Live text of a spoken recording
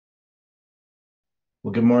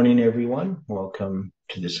Well, good morning, everyone. Welcome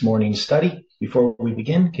to this morning's study. Before we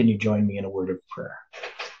begin, can you join me in a word of prayer?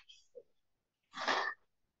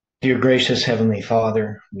 Dear gracious Heavenly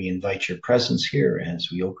Father, we invite your presence here as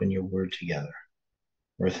we open your word together.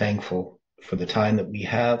 We're thankful for the time that we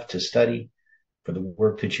have to study, for the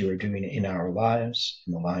work that you are doing in our lives,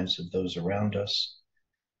 in the lives of those around us,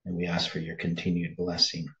 and we ask for your continued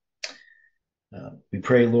blessing. We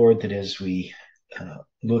pray, Lord, that as we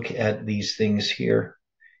look at these things here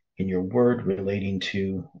in your word relating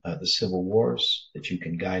to the civil wars, that you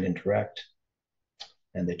can guide and direct,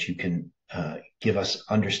 and that you can give us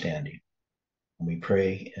understanding. And we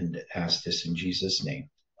pray and ask this in Jesus' name.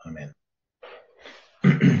 Amen.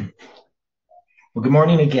 Well, good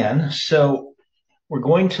morning again. So we're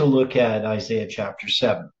going to look at Isaiah chapter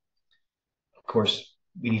 7. Of course,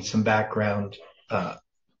 we need some background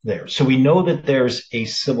there. So we know that there's a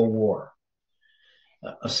civil war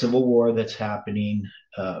that's happening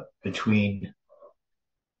between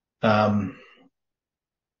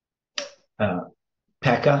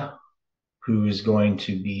Pekah, who is going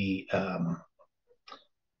to be,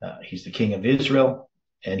 he's the king of Israel,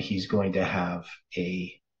 and he's going to have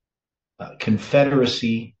a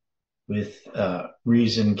confederacy with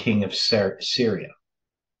Rezin, king of Syria.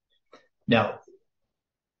 Now,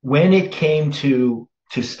 when it came to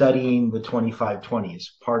studying the 2520 as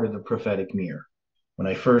part of the prophetic mirror, when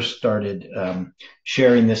I first started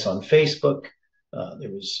sharing this on Facebook, there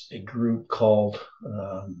was a group called,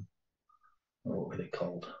 what were they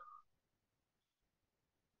called?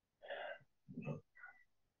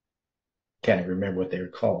 Can't remember what they were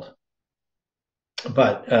called.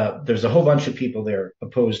 But there's a whole bunch of people there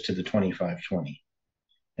opposed to the 2520.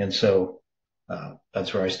 And so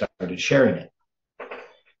that's where I started sharing it.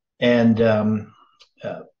 And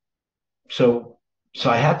so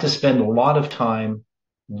I had to spend a lot of time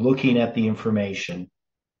looking at the information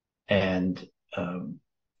and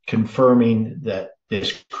confirming that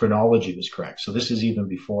this chronology was correct. So this is even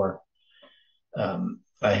before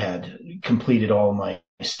I had completed all my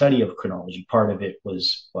study of chronology. Part of it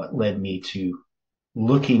was what led me to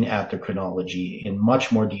looking at the chronology in much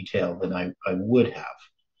more detail than I would have.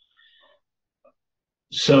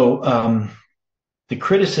 So the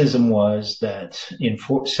criticism was that in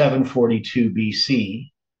 742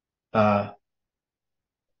 BC,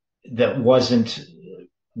 that wasn't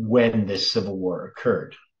when this civil war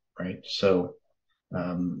occurred, right? So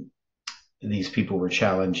these people were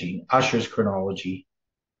challenging Ussher's chronology,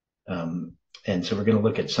 and so we're going to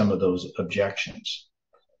look at some of those objections.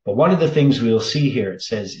 But one of the things we'll see here, it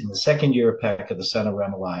says, in the second year of Pekah, the son of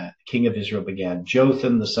Remaliah, king of Israel, began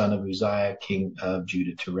Jotham, the son of Uzziah, king of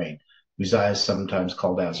Judah, to reign. Uzziah is sometimes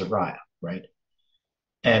called Azariah, right?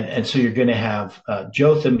 And so you're going to have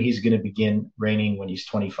Jotham. He's going to begin reigning when he's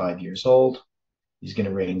 25 years old. He's going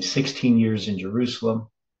to reign 16 years in Jerusalem.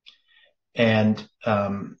 And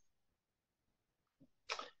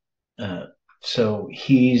so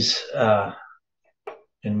he's, and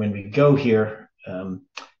when we go here,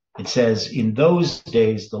 it says, in those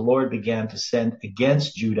days, the Lord began to send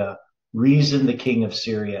against Judah Rezin, the king of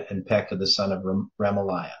Syria, and Pekah, the son of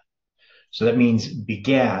Remaliah. So that means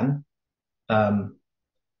began.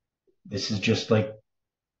 This is just like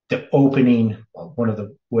the opening, one of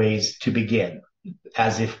the ways to begin,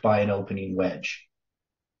 as if by an opening wedge.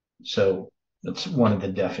 So that's one of the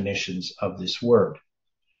definitions of this word.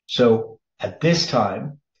 So at this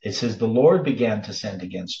time, it says, the Lord began to send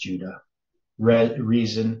against Judah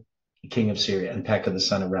Rezin, the king of Syria, and Pekah, the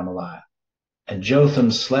son of Remaliah. And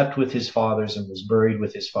Jotham slept with his fathers and was buried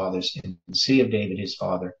with his fathers in the city of David, his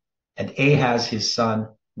father. And Ahaz, his son,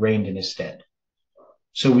 reigned in his stead.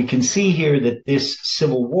 So we can see here that this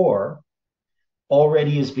civil war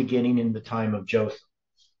already is beginning in the time of Jotham,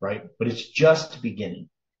 right? But it's just beginning.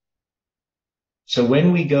 So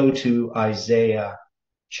when we go to Isaiah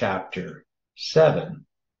chapter 7,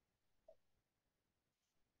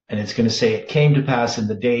 and it's going to say, it came to pass in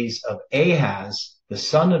the days of Ahaz, the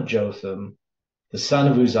son of Jotham, the son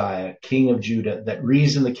of Uzziah, king of Judah, that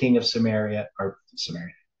Rezin, the king of Syria,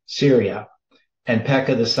 and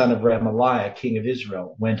Pekah, the son of Remaliah, king of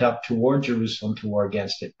Israel, went up toward Jerusalem to war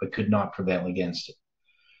against it, but could not prevail against it.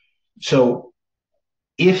 So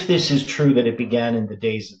if this is true that it began in the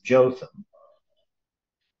days of Jotham,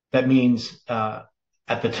 that means at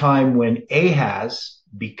the time when Ahaz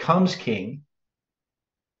becomes king,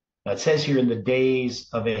 it says here in the days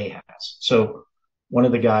of Ahaz. So one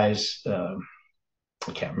of the guys, I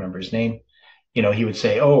can't remember his name, he would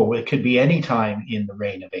say, oh, it could be any time in the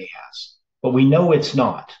reign of Ahaz. But we know it's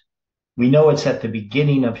not. We know it's at the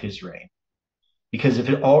beginning of his reign. Because if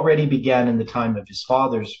it already began in the time of his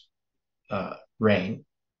father's reign,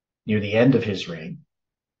 near the end of his reign,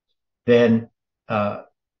 then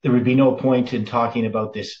there would be no point in talking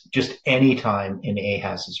about this just any time in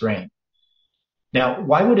Ahaz's reign. Now,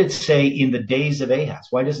 why would it say in the days of Ahaz?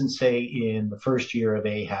 Why doesn't it say in the first year of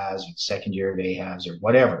Ahaz or the second year of Ahaz or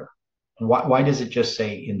whatever? Why does it just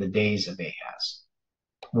say in the days of Ahaz?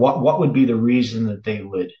 What would be the reason that they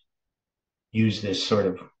would use this sort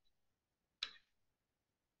of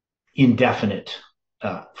indefinite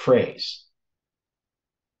phrase?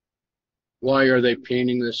 Why are they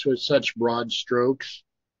painting this with such broad strokes?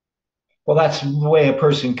 Well, that's the way a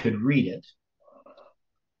person could read it.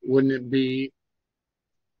 Wouldn't it be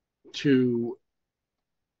to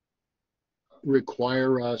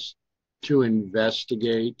require us to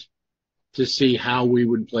investigate to see how we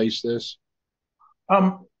would place this?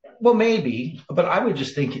 Well, maybe, but I would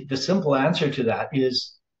just think the simple answer to that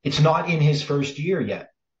is it's not in his first year yet,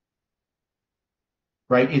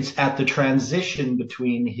 right? It's at the transition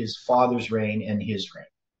between his father's reign and his reign.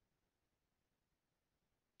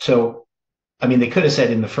 So, I mean, they could have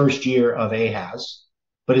said in the first year of Ahaz,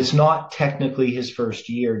 but it's not technically his first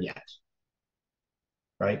year yet,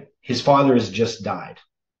 right? His father has just died.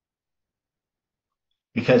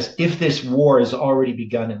 Because if this war has already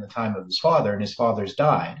begun in the time of his father and his father's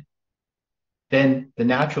died, then the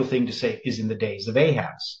natural thing to say is in the days of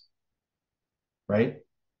Ahaz, right?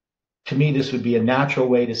 To me, this would be a natural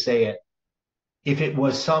way to say it. If it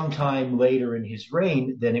was sometime later in his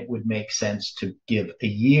reign, then it would make sense to give a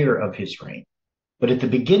year of his reign. But at the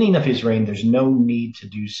beginning of his reign, there's no need to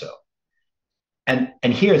do so. And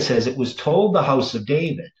here it says it was told the house of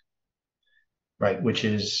David, right? Which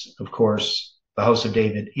is, of course, the house of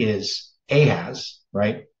David is Ahaz,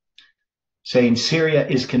 right? Saying Syria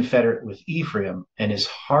is confederate with Ephraim, and his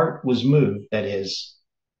heart was moved. That's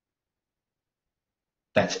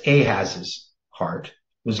Ahaz's heart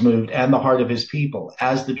was moved, and the heart of his people,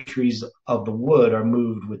 as the trees of the wood are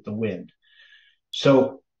moved with the wind.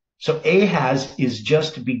 So Ahaz is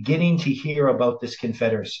just beginning to hear about this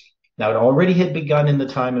confederacy. Now, it already had begun in the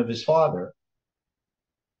time of his father,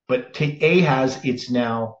 but to Ahaz, it's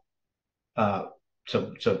now, so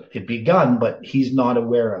it begun, but he's not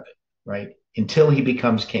aware of it, right? Until he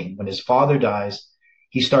becomes king. When his father dies,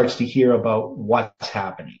 he starts to hear about what's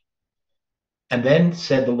happening. And then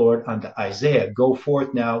said the Lord unto Isaiah, go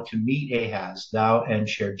forth now to meet Ahaz, thou and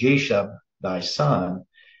Shear-Jashub, thy son,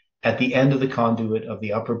 at the end of the conduit of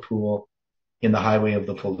the upper pool in the highway of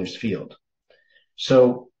the fuller's field.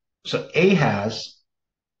 So Ahaz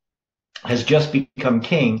has just become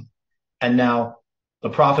king, and now the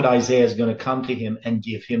prophet Isaiah is going to come to him and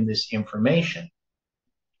give him this information.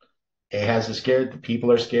 Ahaz is scared, the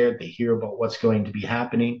people are scared, they hear about what's going to be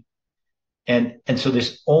happening. And so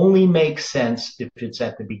this only makes sense if it's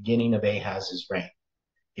at the beginning of Ahaz's reign.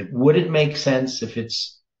 It wouldn't make sense if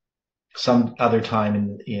it's some other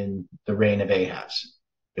time in the reign of Ahaz.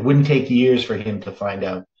 It wouldn't take years for him to find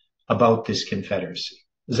out about this confederacy.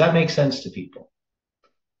 Does that make sense to people?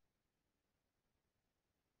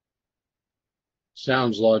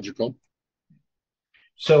 Sounds logical.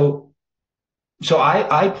 So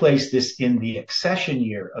I place this in the accession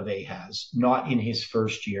year of Ahaz, not in his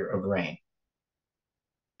first year of reign.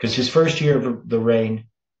 Because his first year of the reign,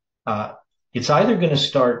 it's either going to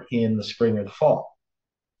start in the spring or the fall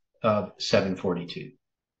of 742.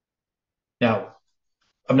 Now,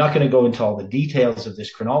 I'm not going to go into all the details of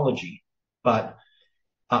this chronology, but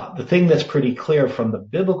the thing that's pretty clear from the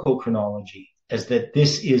biblical chronology is that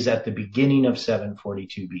this is at the beginning of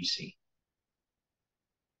 742 BC.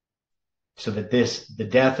 So that the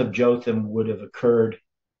death of Jotham would have occurred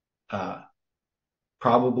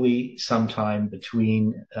probably sometime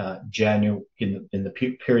between January in the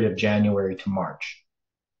period of January to March.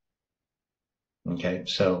 Okay,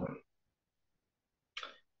 so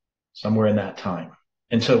somewhere in that time.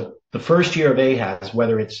 And so the first year of Ahaz,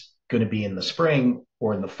 whether it's going to be in the spring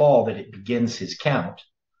or in the fall that it begins his count,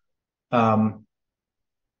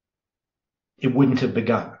 it wouldn't have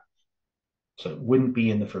begun. So it wouldn't be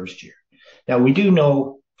in the first year. Now, we do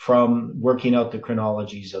know from working out the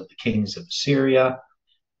chronologies of the kings of Assyria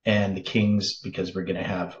and the kings, because we're going to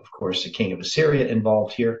have, of course, the king of Assyria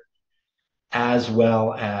involved here, as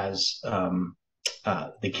well as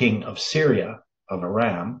the king of Syria, of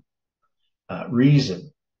Aram,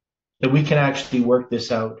 Rezin, that we can actually work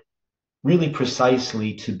this out really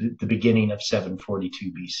precisely to the beginning of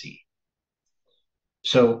 742 BC.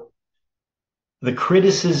 So the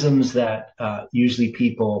criticisms that usually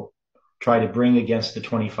people try to bring against the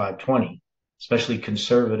 2520, especially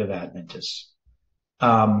conservative Adventists,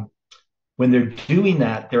 when they're doing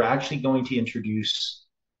that, they're actually going to introduce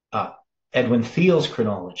Edwin Thiele's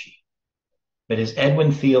chronology, That is,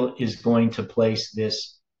 Edwin Thiele is going to place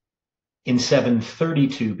this in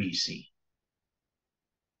 732 BC.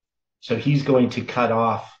 So he's going to cut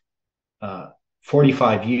off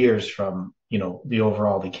 45 years from, the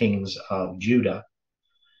overall the kings of Judah.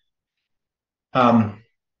 And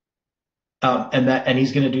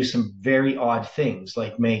he's going to do some very odd things,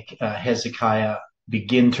 like make Hezekiah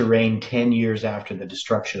begin to reign 10 years after the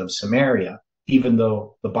destruction of Samaria, even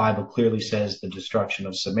though the Bible clearly says the destruction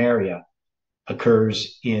of Samaria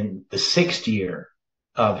occurs in the 6th year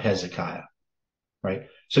of Hezekiah, right?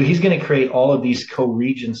 So he's going to create all of these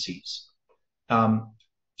co-regencies,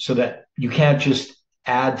 so that you can't just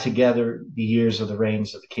add together the years of the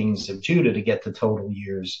reigns of the kings of Judah to get the total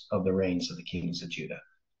years of the reigns of the kings of Judah.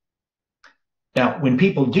 Now, when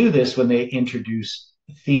people do this, when they introduce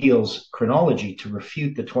Thiele's chronology to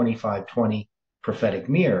refute the 2520 prophetic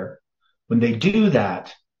mirror, when they do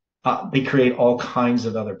that, they create all kinds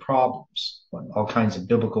of other problems, all kinds of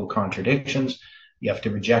biblical contradictions. You have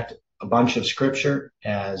to reject a bunch of scripture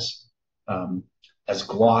as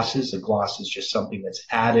glosses. A gloss is just something that's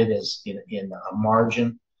added as in a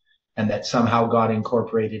margin, and that somehow got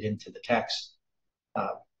incorporated into the text.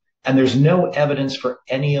 And there's no evidence for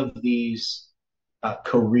any of these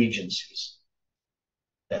co-regencies,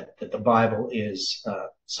 that the Bible is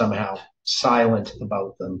somehow silent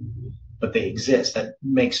about them, but they exist. That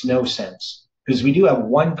makes no sense, because we do have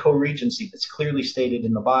one co-regency that's clearly stated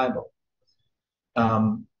in the Bible,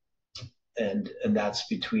 and that's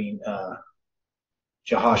between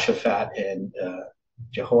Jehoshaphat and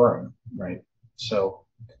Jehoram, right? So,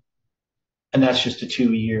 and that's just a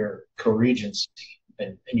 2-year co-regency,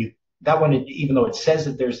 and that one, even though it says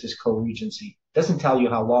that there's this co-regency, doesn't tell you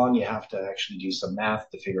how long. You have to actually do some math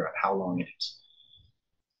to figure out how long it is.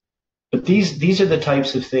 But these are the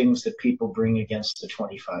types of things that people bring against the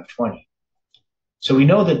 2520. So we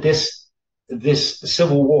know that this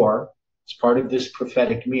civil war is part of this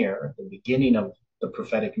prophetic mirror, the beginning of the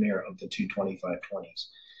prophetic mirror of the 22520s.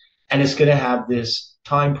 And it's going to have this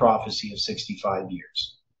time prophecy of 65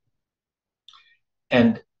 years.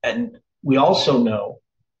 And we also know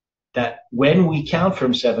that when we count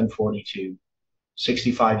from 742,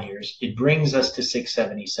 65 years, it brings us to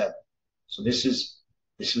 677. So this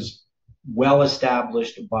is well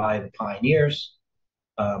established by the pioneers.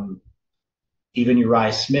 Even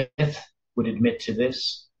Uriah Smith would admit to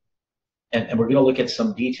this. And we're going to look at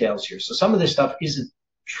some details here. So some of this stuff isn't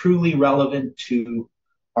truly relevant to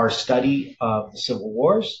our study of the civil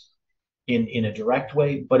wars in a direct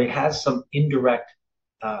way, but it has some indirect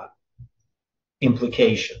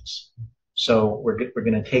implications. So we're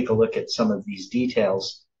going to take a look at some of these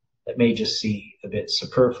details that may just seem a bit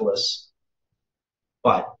superfluous,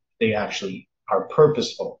 but they actually are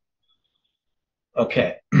purposeful.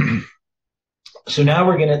 Okay. So now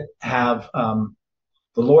we're going to have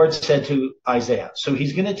the Lord said to Isaiah. So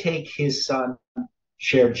he's going to take his son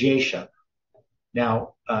Shear-Jashub.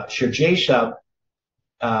 Now, Shear-Jashub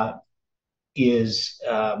is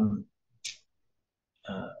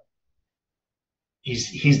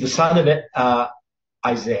he's the son of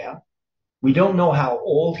Isaiah. We don't know how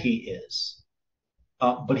old he is,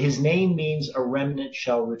 but his name means a remnant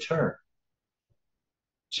shall return.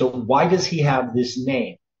 So why does he have this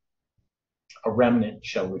name? A remnant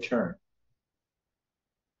shall return.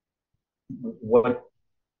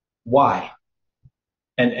 Why?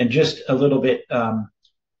 And just a little bit,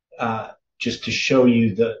 just to show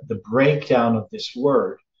you the breakdown of this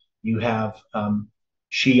word, you have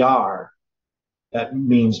shiar, that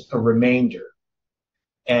means a remainder,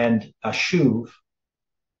 and a shuv,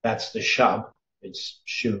 that's the shub, it's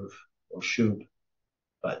shuv or shub,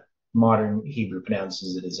 but modern Hebrew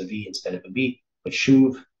pronounces it as a V instead of a B, but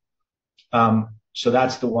shuv. So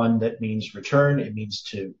that's the one that means return. It means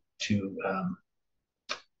to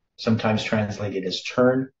sometimes translated as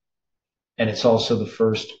turn. And it's also the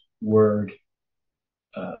first word,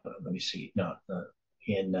 let me see, no,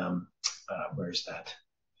 where's that?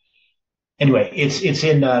 Anyway, it's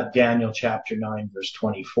in Daniel chapter 9, verse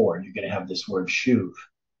 24. You're going to have this word shuv.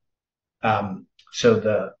 So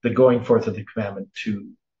the going forth of the commandment to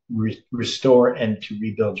restore and to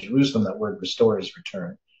rebuild Jerusalem, that word restore is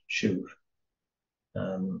return, shuv.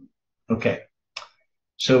 Okay.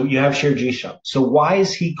 So you have Shear-Jashub. So why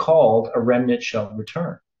is he called a remnant shall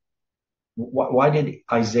return? Why did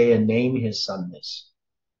Isaiah name his son this?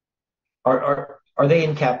 Are they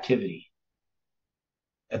in captivity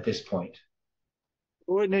at this point?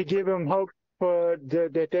 Wouldn't it give them hope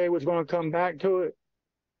that they was going to come back to it?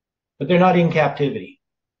 But they're not in captivity,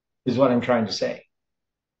 is what I'm trying to say.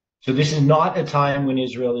 So this is not a time when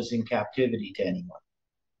Israel is in captivity to anyone.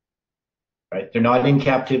 right? They're not in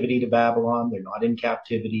captivity to Babylon. They're not in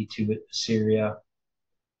captivity to Assyria.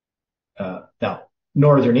 Now,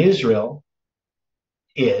 northern Israel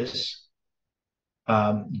is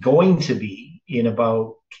going to be in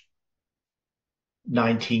about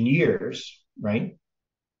 19 years, right?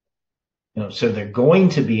 So they're going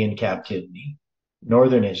to be in captivity,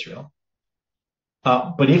 northern Israel.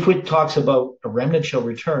 But if it talks about a remnant shall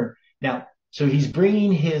return, now, so he's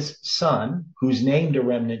bringing his son, who's named a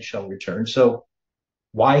remnant shall return. So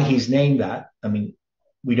why he's named that, I mean,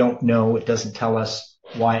 we don't know. It doesn't tell us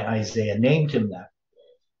why Isaiah named him that.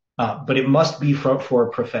 But it must be for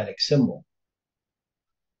a prophetic symbol.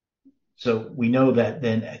 So we know that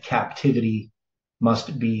then a captivity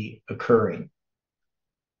must be occurring.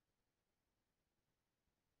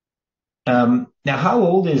 Now, how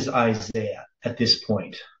old is Isaiah at this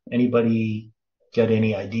point? Anybody got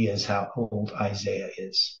any ideas how old Isaiah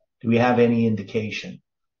is? Do we have any indication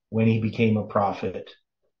when he became a prophet?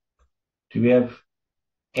 Do we have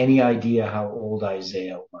any idea how old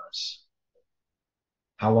Isaiah was?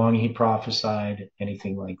 How long he prophesied?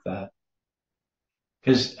 Anything like that?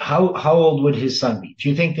 Because how old would his son be? Do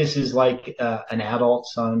you think this is like an adult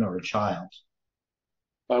son or a child?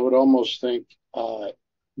 I would almost think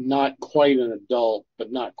not quite an adult,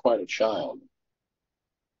 but not quite a child.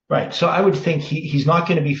 Right. So I would think he's not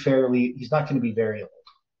going to be very old,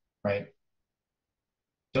 right?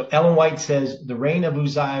 So Ellen White says the reign of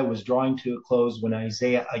Uzziah was drawing to a close when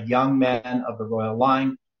Isaiah, a young man of the royal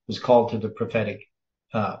line, was called to the prophetic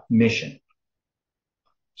mission.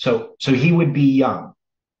 So he would be young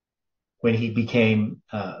when he began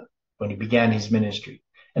his ministry,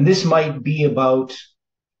 and this might be about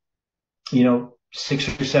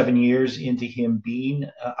 6 or 7 years into him being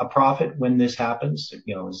a prophet when this happens,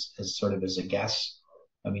 as sort of as a guess.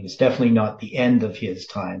 I mean, it's definitely not the end of his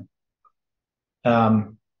time.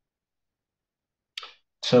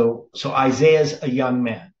 So Isaiah's a young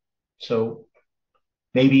man. So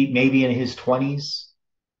maybe in his 20s,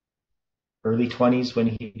 early 20s, when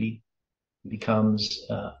he becomes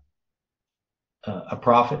a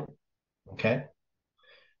prophet. Okay.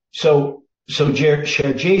 So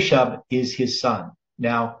Shear-Jashub is his son.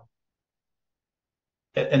 Now,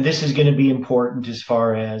 and this is going to be important as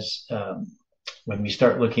far as when we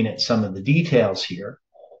start looking at some of the details here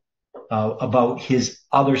about his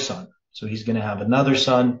other son. So he's going to have another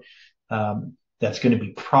son that's going to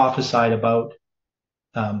be prophesied about,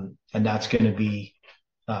 and that's going to be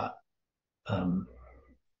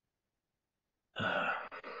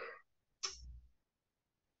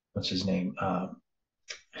what's his name? I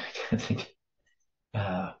can't think.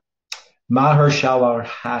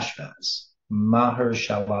 Maher-Shalal-Hashbaz.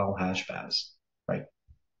 Maher-Shalal-Hashbaz, right?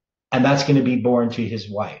 And that's going to be born to his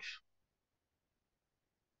wife,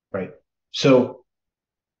 right? So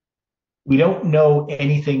we don't know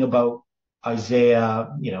anything about Isaiah.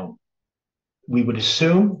 We would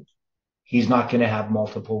assume he's not going to have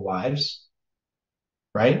multiple wives,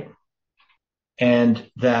 right? And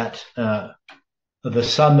that the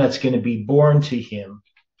son that's going to be born to him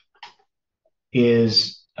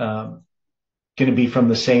is going to be from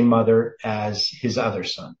the same mother as his other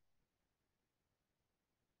son.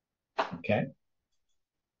 Okay.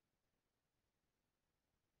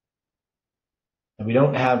 And we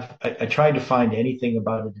don't have, I tried to find anything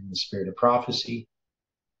about it in the Spirit of Prophecy,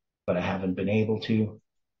 but I haven't been able to.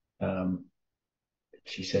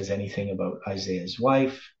 She says anything about Isaiah's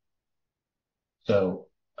wife. So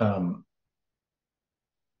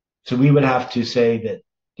we would have to say that,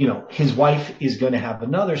 his wife is going to have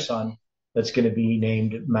another son that's going to be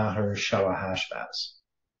named Maher-Shalal-Hashbaz.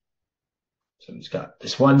 So he's got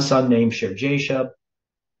this one son named Shear-Jashub,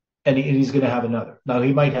 and he's going to have another. Now,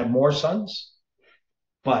 he might have more sons,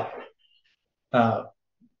 but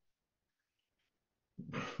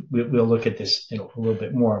we'll look at this a little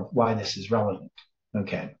bit more, why this is relevant.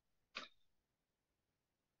 Okay.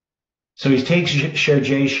 So he takes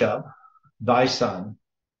Shear-Jashub, thy son,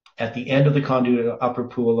 at the end of the conduit of the upper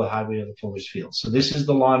pool of the highway of the fuller's field. So this is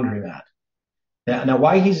the laundromat. Now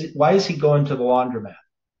why is he going to the laundromat?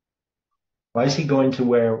 Why is he going to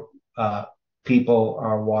where people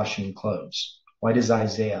are washing clothes? Why does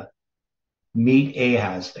Isaiah meet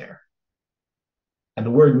Ahaz there? And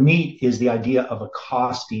the word meet is the idea of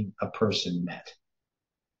accosting a person met,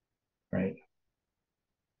 right?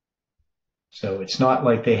 So it's not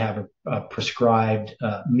like they have a prescribed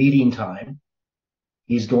meeting time.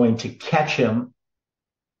 He's going to catch him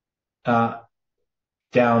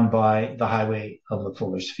down by the highway of the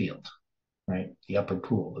fuller's field, right? The upper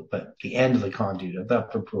pool, but the end of the conduit of the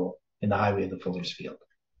upper pool in the highway of the fuller's field.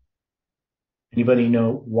 Anybody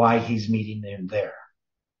know why he's meeting them there?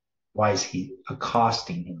 Why is he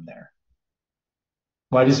accosting him there?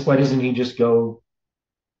 Why doesn't he just go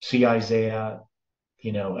see Isaiah,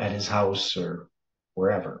 at his house or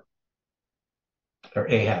wherever? Or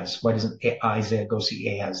Ahaz. Why doesn't Isaiah go see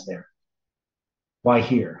Ahaz there? Why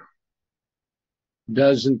here?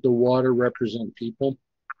 Doesn't the water represent people?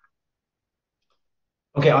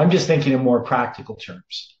 Okay, I'm just thinking in more practical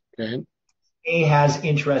terms. Okay. Ahaz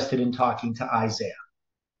interested in talking to Isaiah.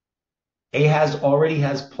 Ahaz already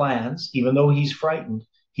has plans, even though he's frightened.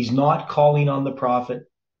 He's not calling on the prophet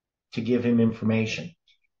to give him information.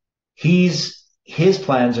 His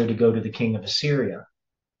plans are to go to the king of Assyria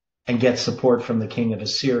and get support from the king of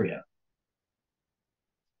Assyria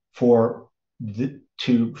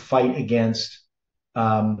to fight against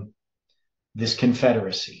this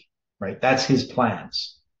confederacy, right? That's his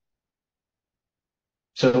plans.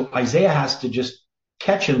 So Isaiah has to just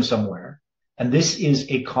catch him somewhere. And this is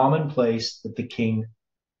a common place that the king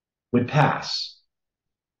would pass.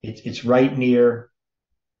 It's right near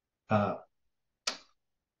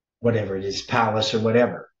whatever it is, palace or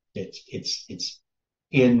whatever. It's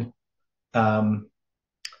in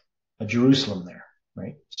Jerusalem there,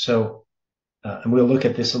 right? So, and we'll look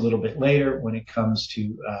at this a little bit later when it comes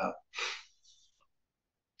to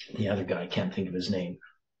the other guy, I can't think of his name,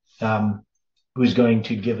 who's going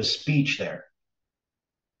to give a speech there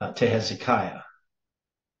to Hezekiah.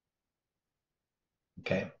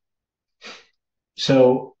 Okay.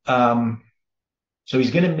 So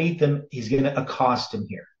he's going to meet them. He's going to accost him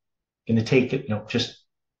here. Going to take it, just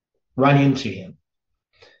run into him.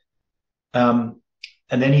 And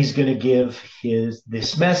then he's going to give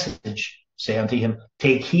this message, say unto him,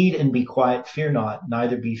 take heed and be quiet, fear not,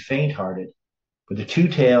 neither be faint-hearted, for the two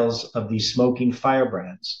tails of these smoking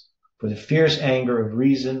firebrands, for the fierce anger of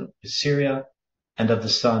reason is Syria, and of the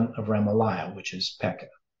son of Remaliah, which is Pekah.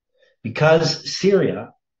 Because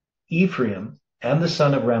Syria, Ephraim, and the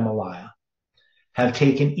son of Remaliah have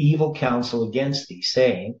taken evil counsel against thee,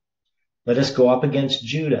 saying, let us go up against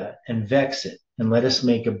Judah and vex it, and let us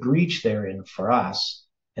make a breach therein for us,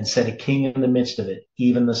 and set a king in the midst of it,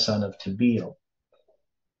 even the son of Tabeel.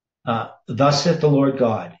 Thus saith the Lord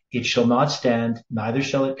God, it shall not stand, neither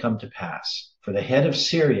shall it come to pass. For the head of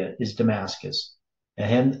Syria is Damascus,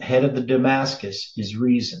 and the head of the Damascus is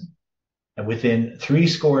reason. And within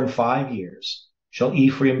 65 years shall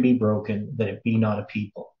Ephraim be broken, that it be not a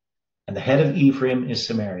people. And the head of Ephraim is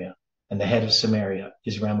Samaria, and the head of Samaria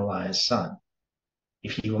is Remaliah's son.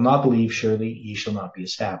 If ye will not believe, surely ye shall not be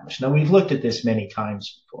established. Now, we've looked at this many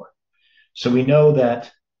times before. So we know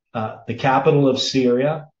that the capital of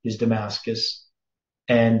Syria is Damascus,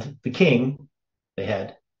 and the king, the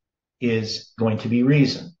head, is going to be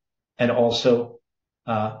Reason. And also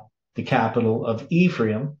the capital of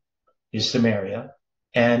Ephraim is Samaria,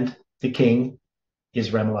 and the king is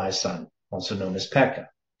Remaliah's son, also known as Pekah.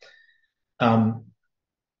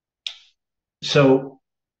 So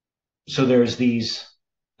there's this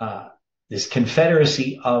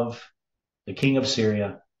confederacy of the king of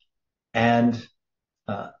Syria and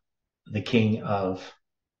the king of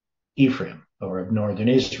Ephraim, or of northern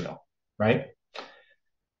Israel, right?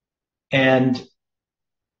 And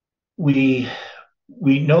we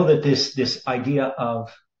know that this idea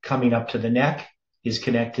of coming up to the neck is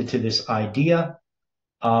connected to this idea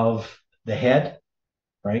of the head,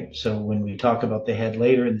 right? So when we talk about the head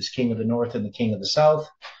later in this king of the north and the king of the south,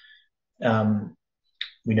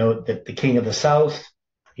 we know that the king of the south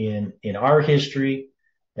in our history,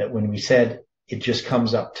 that when we said it just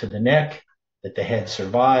comes up to the neck, that the head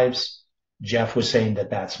survives, Jeff was saying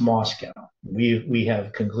that that's Moscow. We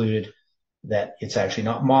have concluded that it's actually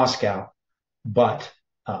not Moscow, but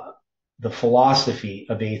the philosophy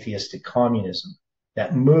of atheistic communism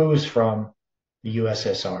that moves from the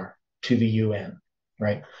USSR to the UN,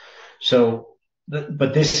 right? So,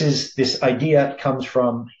 but this idea comes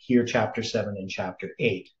from here, chapter 7 and chapter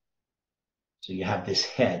 8. So you have this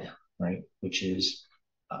head, right, which is,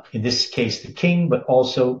 in this case, the king, but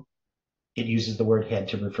also it uses the word head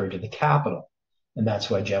to refer to the capital. And that's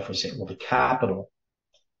why Jeff was saying, well, the capital,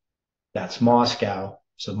 that's Moscow.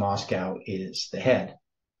 So Moscow is the head.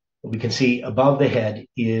 But we can see above the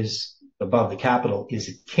capital is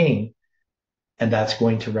a king. And that's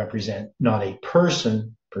going to represent not a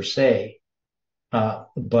person per se,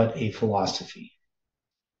 but a philosophy.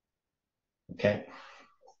 Okay.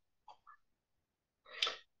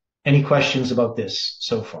 Any questions about this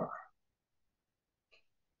so far?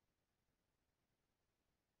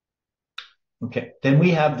 Okay, then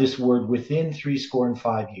we have this word within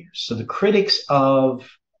 65 years. So the critics of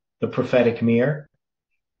the prophetic mirror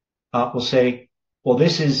will say, well,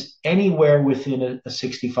 this is anywhere within a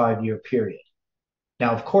 65-year period.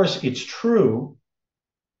 Now, of course, it's true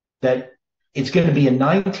that it's going to be in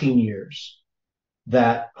 19 years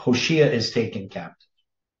that Hoshea is taken captive,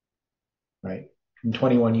 right? From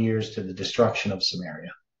 21 years to the destruction of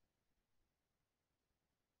Samaria.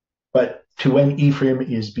 But to when Ephraim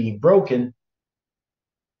is being broken,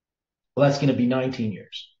 well, that's going to be 19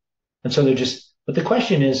 years. And so but the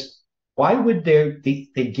question is, why would they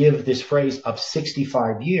give this phrase of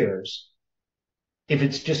 65 years if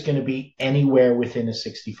it's just going to be anywhere within a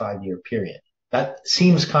 65-year period? That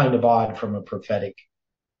seems kind of odd from a prophetic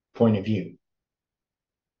point of view.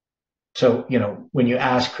 So, when you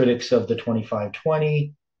ask critics of the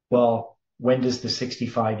 2520, well, when does the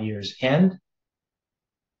 65 years end?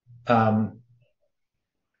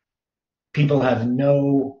 People have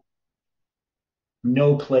no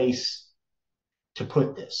place to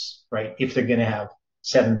put this, right? If they're going to have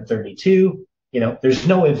 732, there's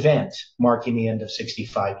no event marking the end of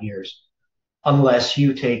 65 years unless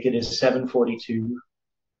you take it as 742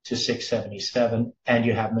 to 677 and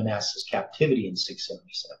you have Manasseh's captivity in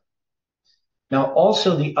 677. Now,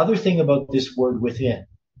 also the other thing about this word within,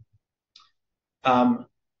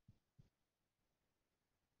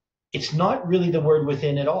 it's not really the word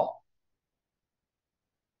within at all.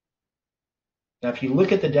 Now, if you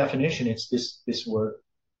look at the definition, it's this word,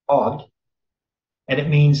 og, and it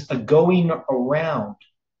means a going around,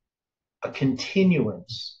 a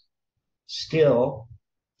continuance, still,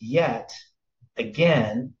 yet,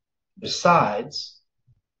 again, besides,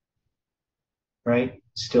 right?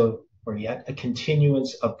 Still or yet, a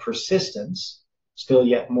continuance of persistence, still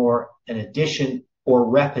yet more, an addition or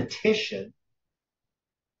repetition,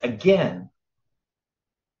 again.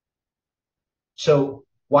 So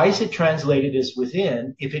why is it translated as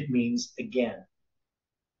within if it means again?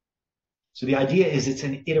 So the idea is it's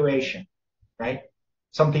an iteration, right?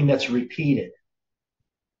 Something that's repeated,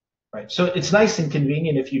 right? So it's nice and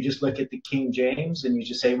convenient if you just look at the King James and you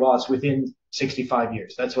just say, well, it's within 65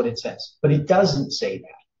 years. That's what it says. But it doesn't say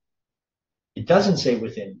that. It doesn't say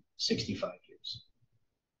within 65 years.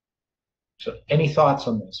 So any thoughts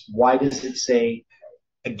on this? Why does it say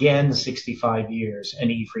again 65 years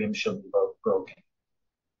and Ephraim shall be broken?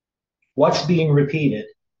 What's being repeated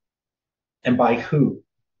and by who?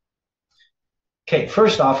 Okay,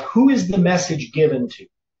 first off, who is the message given to?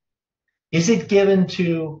 Is it given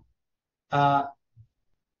to the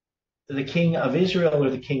king of Israel or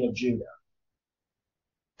the king of Judah?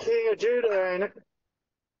 King of Judah, ain't it?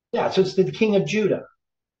 Yeah, so it's the king of Judah.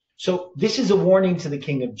 So this is a warning to the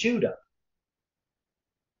king of Judah,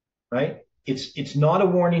 right? It's not a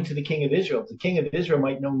warning to the king of Israel. The king of Israel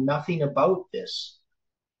might know nothing about this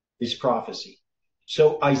prophecy.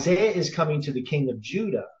 So Isaiah is coming to the king of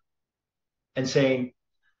Judah and saying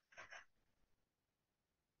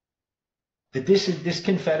that this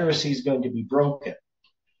confederacy is going to be broken.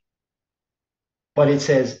 But it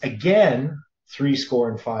says, again,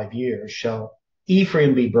 65 years shall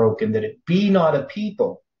Ephraim be broken, that it be not a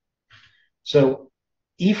people. So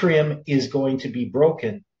Ephraim is going to be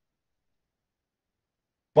broken,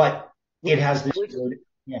 but it has this word.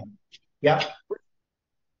 Yeah.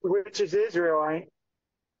 Which is Israel, ain't?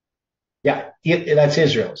 Yeah, that's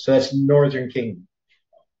Israel. So that's northern kingdom,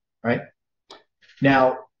 right?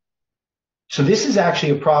 Now, so this is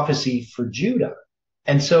actually a prophecy for Judah.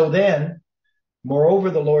 And so then, moreover,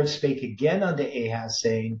 the Lord spake again unto Ahaz,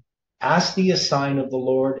 saying, ask thee a sign of the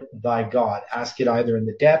Lord thy God. Ask it either in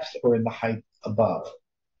the depth or in the height above.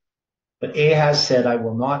 But Ahaz said, I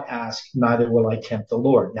will not ask, neither will I tempt the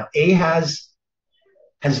Lord. Now, Ahaz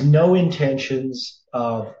has no intentions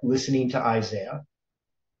of listening to Isaiah.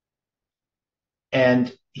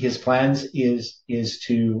 And his plans is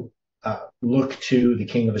to look to the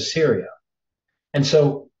king of Assyria. And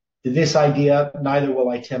so this idea, neither will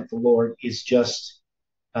I tempt the Lord, is just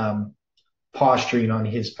posturing on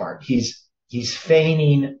his part. He's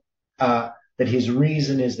feigning that his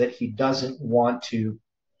reason is that he doesn't want to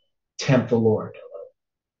tempt the Lord.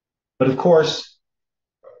 But of course,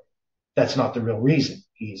 that's not the real reason.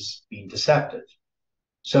 He's being deceptive.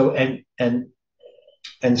 So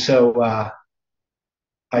so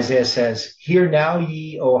Isaiah says, hear now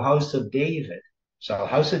ye, O house of David. So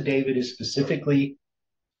house of David is specifically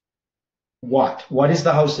what? What is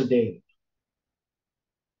the house of David?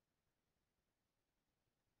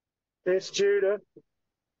 It's Judah.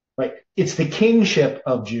 Right. It's the kingship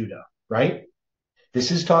of Judah, right?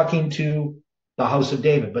 This is talking to the house of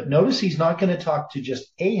David. But notice he's not going to talk to just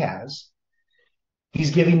Ahaz.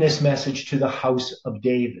 He's giving this message to the house of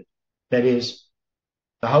David. That is,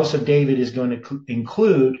 the house of David is going to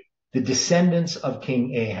include the descendants of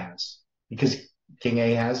King Ahaz, because King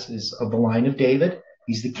Ahaz is of the line of David.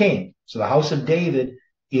 He's the king. So the house of David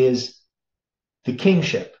is the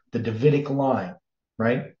kingship, the Davidic line,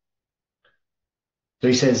 right? So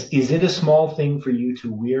he says, is it a small thing for you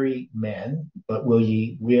to weary men, but will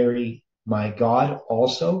ye weary my God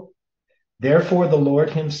also? Therefore the Lord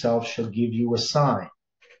himself shall give you a sign.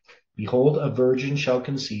 Behold, a virgin shall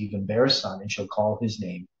conceive and bear a son, and shall call his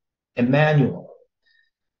name Emmanuel.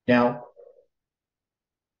 Now,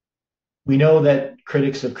 we know that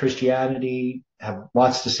critics of Christianity have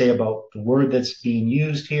lots to say about the word that's being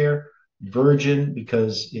used here, virgin,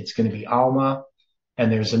 because it's going to be Alma.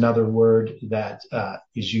 And there's another word that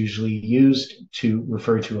is usually used to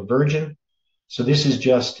refer to a virgin. So this is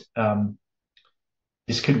just,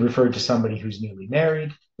 this could refer to somebody who's newly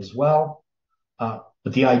married as well.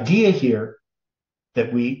 But the idea here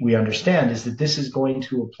that we understand is that this is going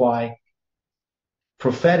to apply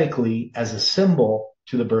prophetically as a symbol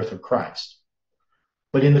to the birth of Christ.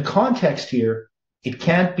 But in the context here, it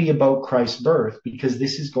can't be about Christ's birth because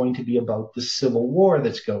this is going to be about the civil war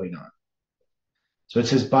that's going on. So it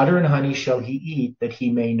says, butter and honey shall he eat, that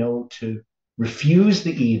he may know to refuse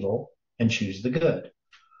the evil and choose the good.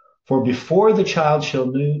 For before the child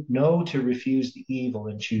shall know to refuse the evil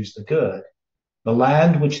and choose the good, the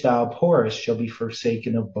land which thou abhorrest shall be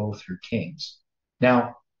forsaken of both her kings.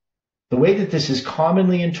 Now, the way that this is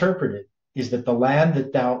commonly interpreted is that the land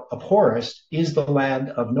that thou abhorrest is the land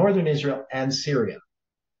of northern Israel and Syria,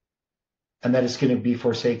 and that it's going to be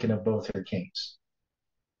forsaken of both her kings.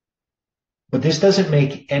 But this doesn't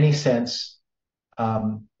make any sense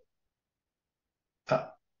in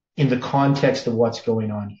the context of what's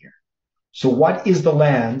going on here. So what is the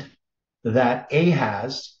land that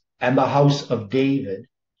Ahaz and the house of David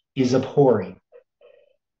is abhorring?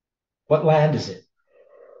 What land is it?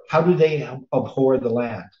 How do they abhor the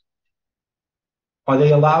land? Are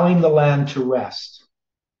they allowing the land to rest?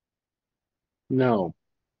 No.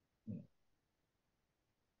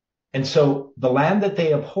 And so the land that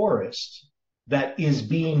they abhorrest, that is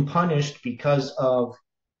being punished because of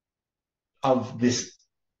this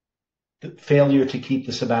failure to keep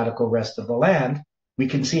the sabbatical rest of the land, we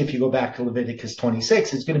can see if you go back to Leviticus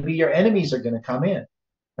 26, it's going to be your enemies are going to come in,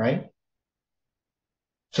 right?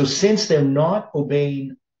 So since they're not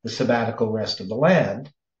obeying the sabbatical rest of the land,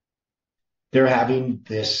 they're having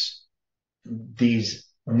these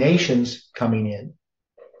nations coming in,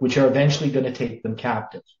 which are eventually going to take them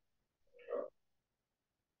captive.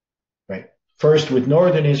 Right? First, with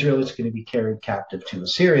northern Israel, it's going to be carried captive to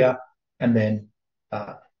Assyria, and then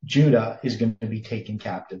Judah is going to be taken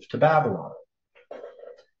captive to Babylon.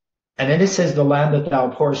 And then it says, the land that thou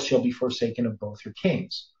abhorrest shall be forsaken of both her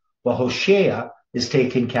kings. Well, Hoshea is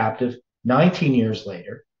taken captive 19 years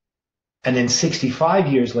later, and then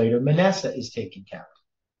 65 years later, Manasseh is taken captive.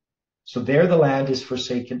 So there the land is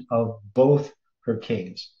forsaken of both her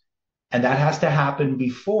kings. And that has to happen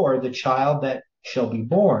before the child that shall be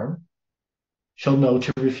born shall know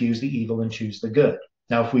to refuse the evil and choose the good.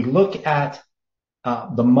 Now, if we look at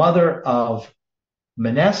the mother of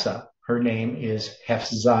Manasseh, her name is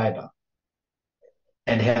Hephzibah.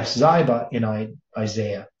 And Hephzibah in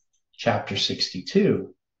Isaiah chapter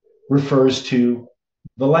 62 refers to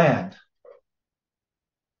the land.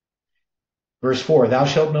 Verse 4, thou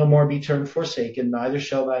shalt no more be termed forsaken, neither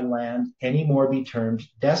shall thy land any more be termed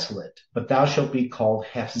desolate, but thou shalt be called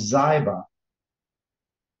Hephzibah,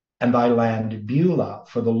 and thy land Beulah,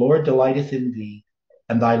 for the Lord delighteth in thee,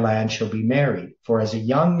 and thy land shall be married. For as a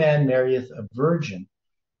young man marrieth a virgin,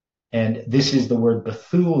 and this is the word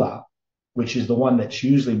Bethulah, which is the one that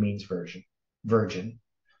usually means virgin,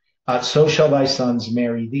 so shall thy sons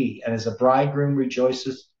marry thee. And as a bridegroom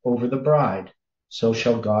rejoiceth over the bride, so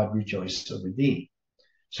shall God rejoice over thee.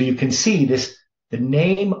 So you can see this, the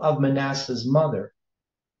name of Manasseh's mother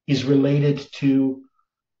is related to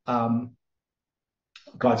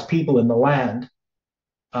God's people in the land.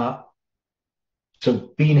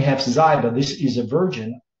 So being Hephzibah, this is a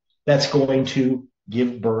virgin that's going to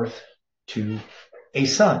give birth to a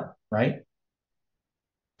son, right?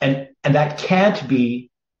 And that can't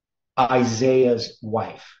be Isaiah's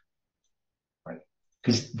wife, right?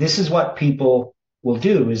 Because this is what people will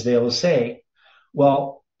do, is they will say,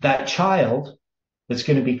 well, that child that's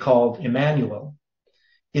going to be called Emmanuel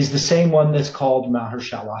is the same one that's called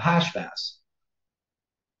Maher-shalal-Hashbaz.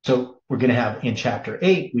 So we're going to have in chapter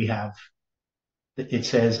 8, it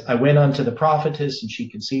says, I went unto the prophetess, and she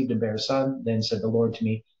conceived and bare a son. Then said the Lord to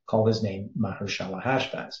me, call his name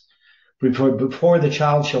Maher-shalal-Hashbaz. Before the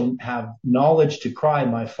child shall have knowledge to cry,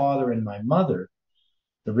 my father and my mother,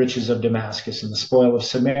 the riches of Damascus and the spoil of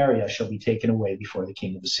Samaria shall be taken away before the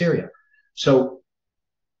king of Assyria. So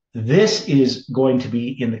this is going to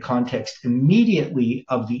be in the context immediately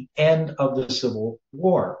of the end of the Civil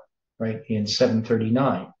War, right, in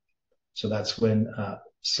 739. So that's when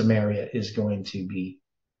Samaria is going to be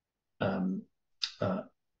um,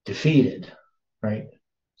 defeated, right?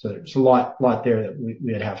 So there's a lot there that we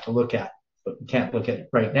would have to look at, but we can't look at it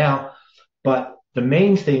right now. But the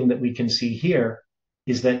main thing that we can see here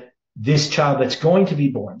is that this child that's going to be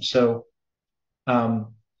born, so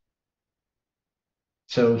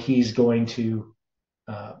he's going to,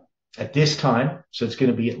 at this time, so it's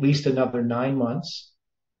going to be at least another 9 months,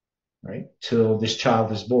 right, till this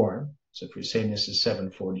child is born. So if we're saying this is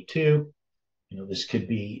 742, this could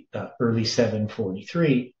be early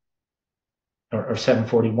 743 or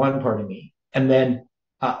 741, pardon me. And then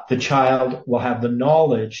the child will have the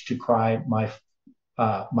knowledge to cry,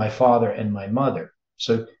 my father and my mother.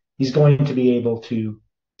 So he's going to be able to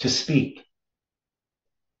speak.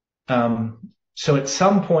 So at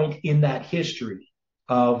some point in that history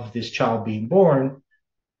of this child being born,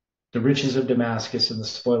 the riches of Damascus and the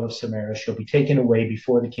spoil of Samaria shall be taken away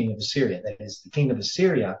before the king of Assyria. That is, the king of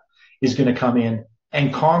Assyria is going to come in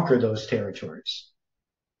and conquer those territories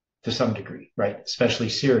to some degree, right? Especially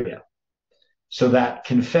Syria. So that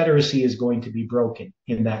confederacy is going to be broken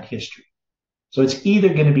in that history. So it's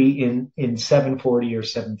either going to be in 740 or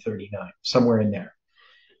 739, somewhere in there.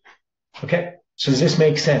 Okay, so does this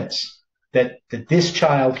make sense? That this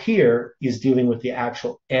child here is dealing with the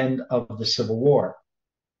actual end of the Civil War.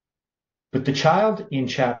 But the child in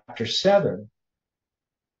chapter 7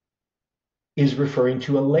 is referring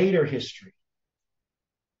to a later history,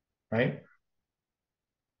 right?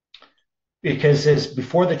 Because it says,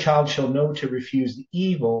 before the child shall know to refuse the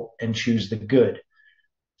evil and choose the good.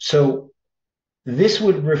 So this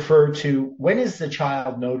would refer to, when does the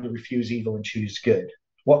child know to refuse evil and choose good?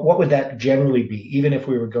 What would that generally be, even if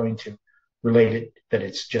we were going to relate it that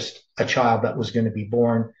it's just a child that was going to be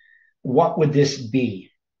born? What would this be?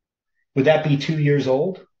 Would that be 2 years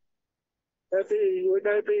old? Would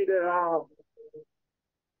that be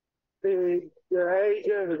the age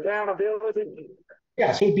of accountability?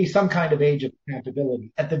 Yes, it would be some kind of age of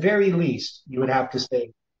accountability. At the very least, you would have to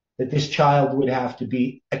say that this child would have to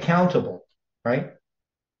be accountable, right?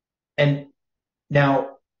 And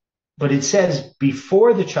now, but it says,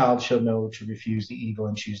 before the child shall know to refuse the evil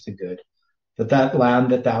and choose the good, that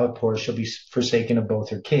land that thou abhorrest shall be forsaken of both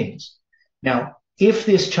her kings. Now, if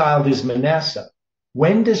this child is Manasseh,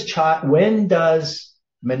 when does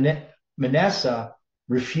Manasseh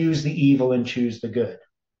refuse the evil and choose the good?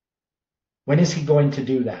 When is he going to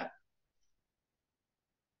do that?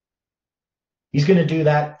 He's going to do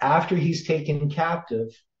that after he's taken captive,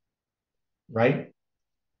 right?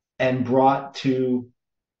 And brought to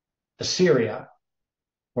Assyria,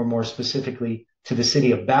 or more specifically, to the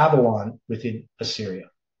city of Babylon within Assyria,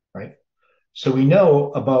 right? So we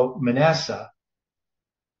know about Manasseh,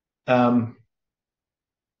 wrong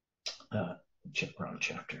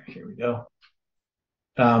chapter, here we go,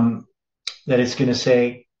 that it's going to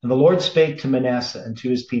say, and the Lord spake to Manasseh and to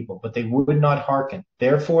his people, but they would not hearken.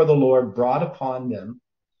 Therefore the Lord brought upon them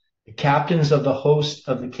the captains of the host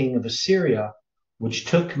of the king of Assyria, which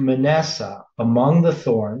took Manasseh among the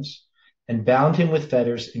thorns and bound him with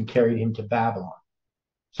fetters and carried him to Babylon.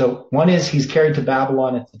 So one is he's carried to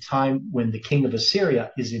Babylon at the time when the king of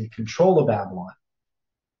Assyria is in control of Babylon.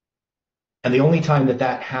 And the only time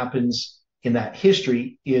that happens in that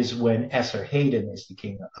history is when Esarhaddon is the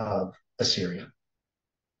king of Assyria.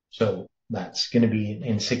 So that's going to be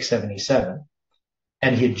in 677.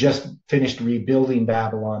 And he had just finished rebuilding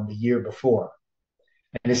Babylon the year before.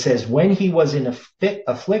 And it says, when he was in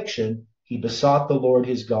affliction, he besought the Lord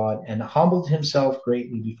his God and humbled himself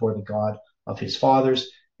greatly before the God of his fathers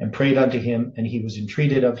and prayed unto him, and he was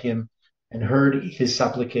entreated of him and heard his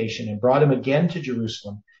supplication and brought him again to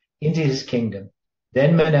Jerusalem into his kingdom.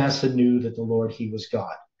 Then Manasseh knew that the Lord, he was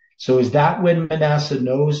God. So is that when Manasseh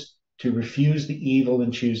knows to refuse the evil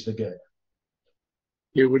and choose the good?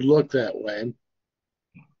 It would look that way.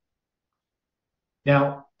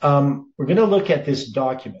 Now, we're going to look at this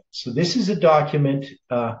document. So this is a document.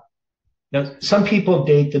 Now, some people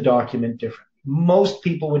date the document differently. Most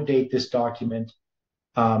people would date this document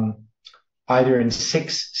either in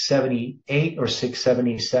 678 or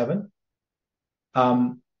 677.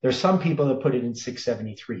 There's some people that put it in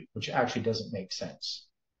 673, which actually doesn't make sense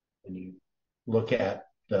when you look at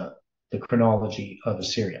the chronology of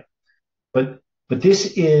Assyria. But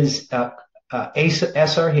this is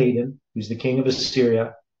Esarhaddon, who's the king of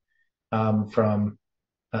Assyria, from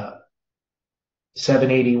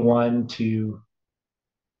 781 to,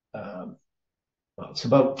 well, it's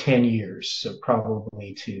about 10 years, so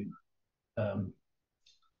probably to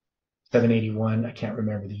 781. I can't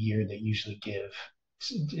remember the year they usually give.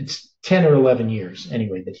 It's 10 or 11 years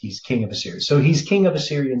anyway that he's king of Assyria. So he's king of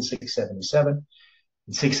Assyria in 677.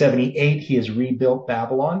 In 678, he has rebuilt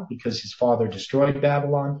Babylon because his father destroyed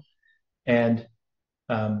Babylon. And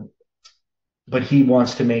but he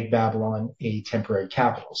wants to make Babylon a temporary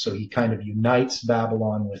capital. So he kind of unites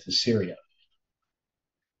Babylon with Assyria.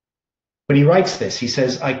 But he writes this. He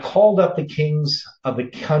says, I called up the kings of the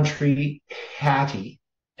country Hatti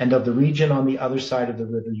and of the region on the other side of the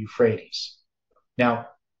river Euphrates. Now,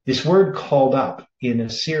 this word called up in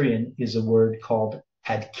Assyrian is a word called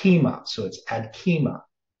adkima. So it's adkima.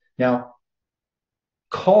 Now,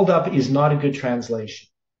 called up is not a good translation,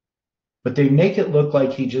 but they make it look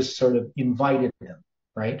like he just sort of invited them,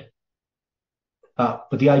 right?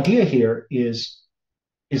 But the idea here is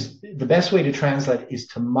the best way to translate is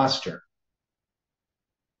to muster.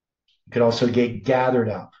 You could also get gathered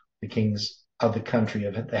up, the kings of the country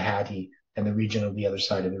of the Hatti and the region of the other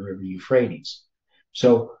side of the river Euphrates.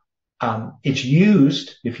 So it's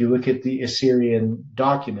used, if you look at the Assyrian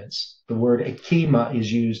documents, the word akima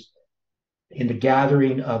is used in the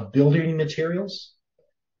gathering of building materials,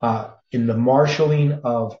 in the marshaling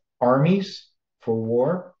of armies for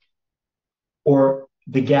war, or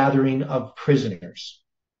the gathering of prisoners.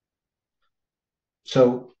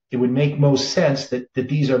 So it would make most sense that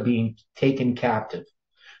these are being taken captive.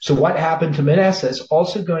 So what happened to Manasseh is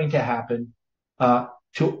also going to happen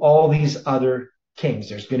to all these other kings.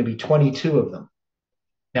 There's going to be 22 of them.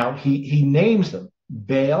 Now, he names them: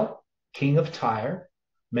 Baal, king of Tyre;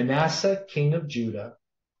 Manasseh, king of Judah;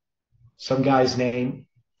 some guy's name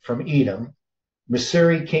from Edom;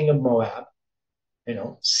 Missouri, king of Moab;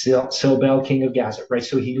 Silbel, king of Gaza, right?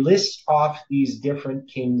 So he lists off these different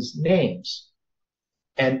kings' names.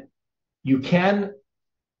 And you can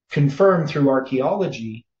confirm through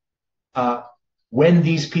archaeology when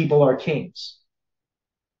these people are kings.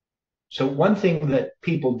 So one thing that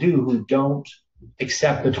people do who don't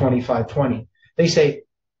accept the 2520, they say,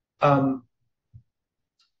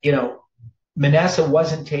 Manasseh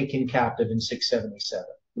wasn't taken captive in 677.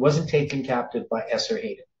 He wasn't taken captive by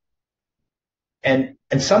Esarhaddon. And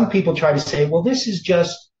some people try to say, well, this is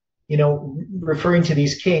just, referring to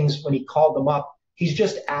these kings when he called them up, he's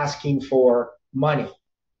just asking for money,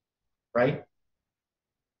 right?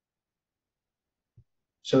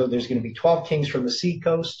 So there's going to be 12 kings from the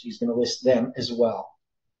seacoast. He's going to list them as well.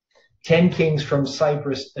 10 kings from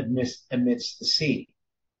Cyprus amidst the sea.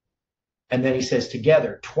 And then he says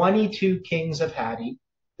together, 22 kings of Hatti,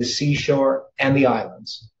 the seashore, and the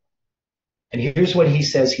islands. And here's what he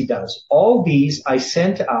says he does. All these I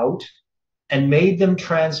sent out and made them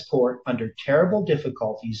transport under terrible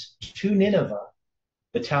difficulties to Nineveh,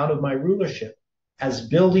 the town of my rulership, as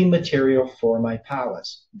building material for my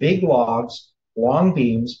palace: big logs, long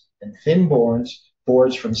beams, and thin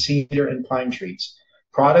boards from cedar and pine trees,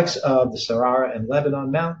 products of the Sarara and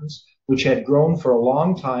Lebanon mountains, which had grown for a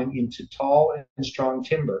long time into tall and strong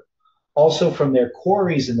timber, also from their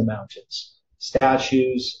quarries in the mountains,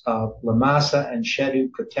 statues of Lamasa and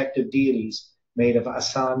Shedu, protective deities made of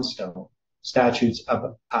Asan stone, statues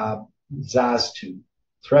of Zaztu,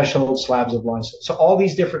 threshold slabs of limestone. So all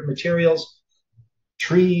these different materials,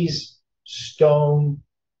 trees, stone,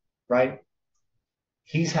 right?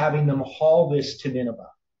 He's having them haul this to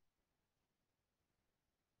Nineveh.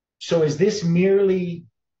 So is this merely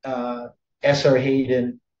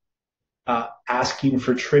Esarhaddon asking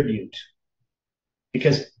for tribute?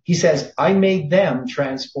 Because he says, I made them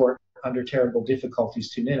transport under terrible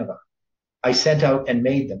difficulties to Nineveh. I sent out and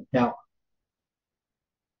made them. Now,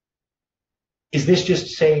 is this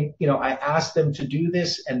just saying, I asked them to do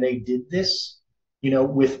this and they did this,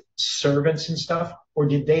 with servants and stuff? Or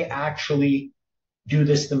did they actually do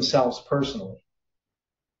this themselves personally?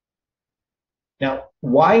 Now,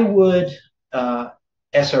 why would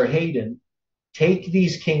Esarhaddon take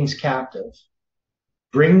these kings captive,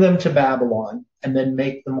 bring them to Babylon, and then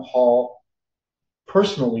make them haul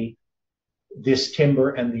personally this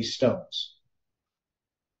timber and these stones?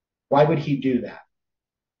 Why would he do that?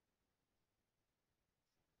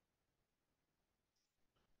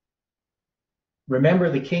 Remember,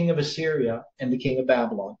 the king of Assyria and the king of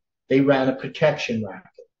Babylon, they ran a protection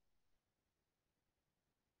racket.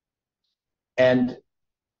 And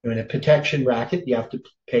in a protection racket, you have to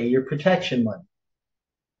pay your protection money.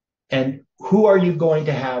 And who are you going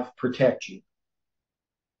to have protect you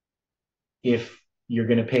if you're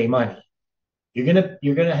going to pay money? You're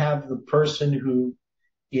going to have the person who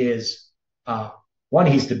is one,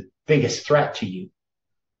 he's the biggest threat to you.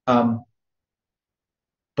 But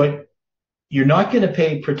you're not going to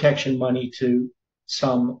pay protection money to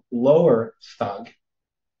some lower thug.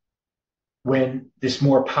 when this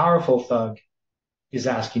more powerful thug is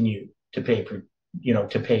asking you to pay,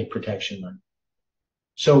 to pay protection money.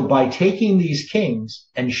 So by taking these kings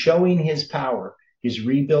and showing his power, he's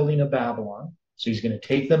rebuilding of Babylon. So he's going to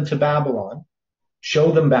take them to Babylon,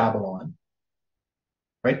 show them Babylon,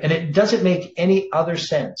 right? And it doesn't make any other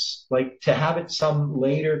sense, like to have it some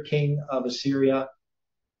later king of Assyria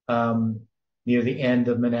near the end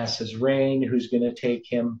of Manasseh's reign who's going to take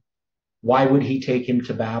him. Why would he take him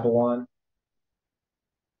to Babylon?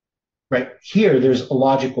 Right here, there's a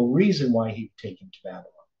logical reason why he would take him to Babylon.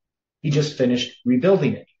 He just finished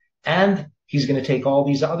rebuilding it. And he's going to take all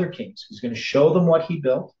these other kings. He's going to show them what he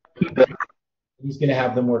built. He's going to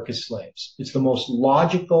have them work as slaves. It's the most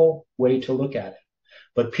logical way to look at it.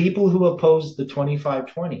 But people who oppose the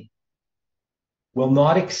 2520 will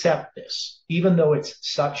not accept this, even though it's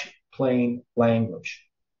such plain language.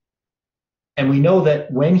 And we know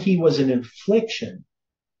that when he was in affliction,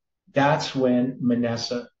 that's when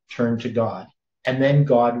Manasseh turned to God. And then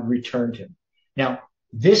God returned him. Now,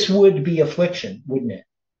 this would be affliction, wouldn't it?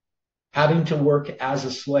 Having to work as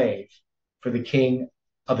a slave for the king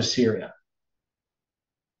of Assyria.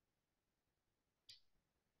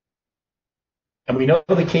 And we know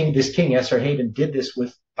this king, Esarhaddon, did this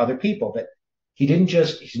with other people, that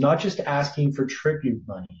he's not just asking for tribute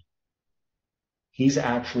money. He's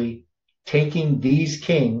actually taking these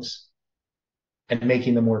kings and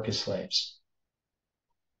making them work as slaves.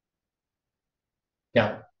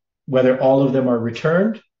 Now, whether all of them are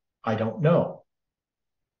returned, I don't know.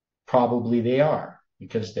 Probably they are,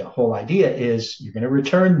 because the whole idea is you're going to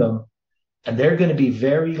return them and they're going to be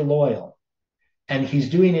very loyal. And he's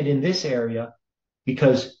doing it in this area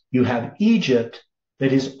because you have Egypt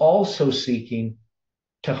that is also seeking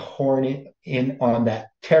to horn in on that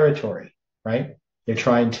territory, right? They're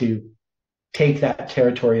trying to take that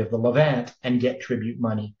territory of the Levant and get tribute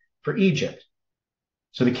money for Egypt.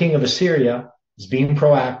 So the king of Assyria is being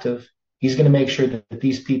proactive. He's going to make sure that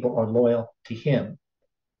these people are loyal to him.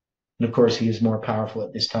 And of course, he is more powerful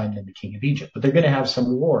at this time than the king of Egypt. But they're going to have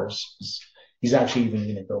some wars. He's actually even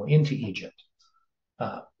going to go into Egypt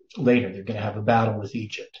later. They're going to have a battle with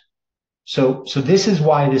Egypt. So this is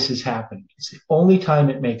why this is happening. It's the only time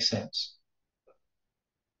it makes sense.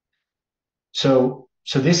 So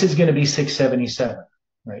this is going to be 677,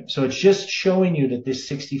 right? So it's just showing you that this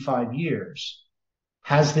 65 years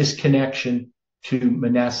has this connection to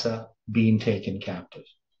Manasseh being taken captive.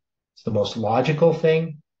 It's the most logical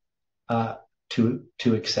thing to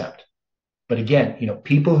accept. But again,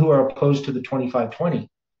 people who are opposed to the 2520,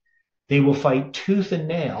 they will fight tooth and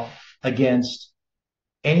nail against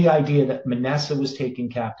any idea that Manasseh was taken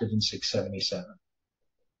captive in 677.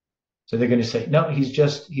 So they're going to say, no, he's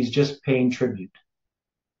just paying tribute.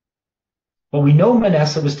 Well, we know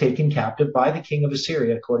Manasseh was taken captive by the king of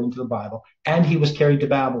Assyria, according to the Bible, and he was carried to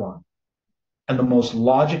Babylon. And the most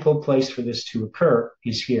logical place for this to occur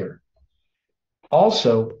is here.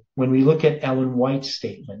 Also, when we look at Ellen White's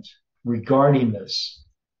statement regarding this,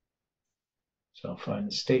 so I'll find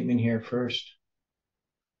the statement here first.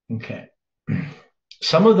 Okay.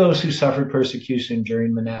 Some of those who suffered persecution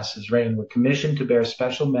during Manasseh's reign were commissioned to bear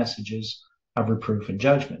special messages of reproof and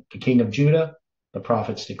judgment. The king of Judah, the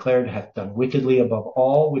prophets declared, hath done wickedly above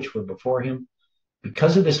all which were before him.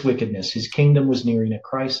 Because of this wickedness, his kingdom was nearing a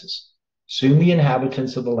crisis. Soon the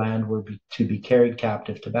inhabitants of the land were to be carried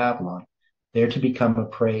captive to Babylon, there to become a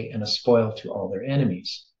prey and a spoil to all their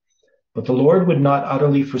enemies. But the Lord would not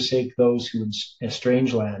utterly forsake those who in a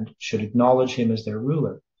strange land should acknowledge him as their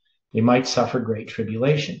ruler. They might suffer great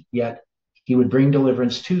tribulation, yet he would bring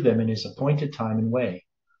deliverance to them in his appointed time and way.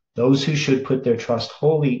 Those who should put their trust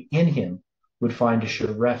wholly in him would find a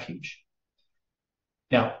sure refuge.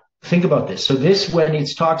 Now, think about this. So this, when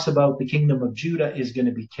it talks about the kingdom of Judah is going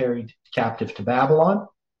to be carried captive to Babylon,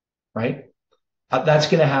 right? That's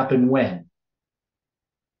going to happen when?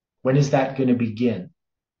 When is that going to begin?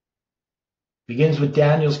 Begins with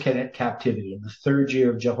Daniel's captivity in the 3rd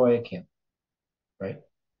year of Jehoiakim, right?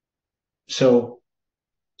 So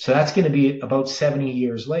that's going to be about 70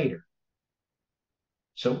 years later.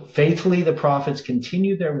 So faithfully, the prophets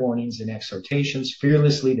continued their warnings and exhortations.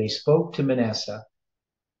 Fearlessly, they spoke to Manasseh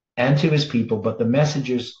and to his people, but the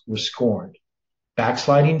messengers were scorned.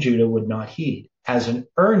 Backsliding Judah would not heed. As an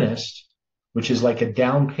earnest, which is like a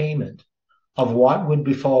down payment of what would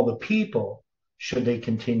befall the people should they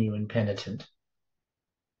continue impenitent,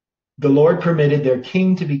 the Lord permitted their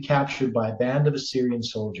king to be captured by a band of Assyrian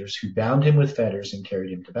soldiers who bound him with fetters and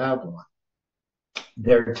carried him to Babylon,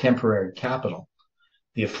 their temporary capital.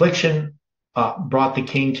 The affliction brought the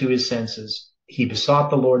king to his senses. He besought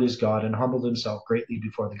the Lord his God and humbled himself greatly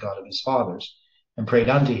before the God of his fathers and prayed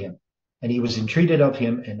unto him. And he was entreated of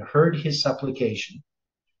him and heard his supplication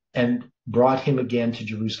and brought him again to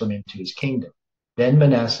Jerusalem into his kingdom. Then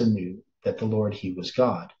Manasseh knew that the Lord, he was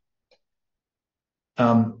God.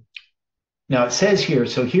 Now it says here,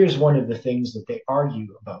 so here's one of the things that they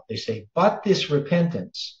argue about. They say, but this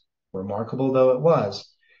repentance, remarkable though it was,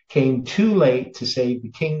 came too late to save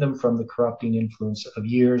the kingdom from the corrupting influence of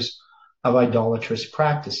years of idolatrous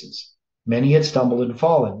practices. Many had stumbled and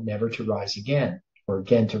fallen, never to rise again, or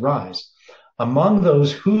again to rise. Among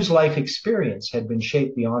those whose life experience had been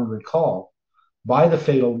shaped beyond recall by the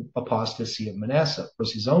fatal apostasy of Manasseh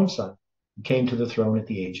was his own son, who came to the throne at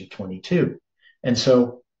the age of 22. And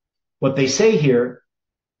so what they say here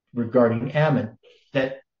regarding Ammon,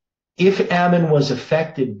 that if Ammon was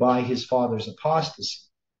affected by his father's apostasy,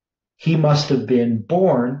 he must have been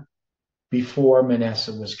born before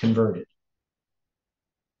Manasseh was converted.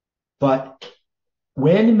 But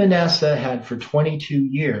when Manasseh had for 22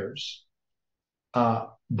 years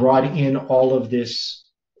brought in all of this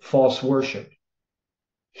false worship,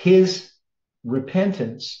 his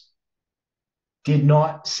repentance did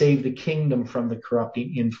not save the kingdom from the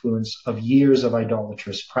corrupting influence of years of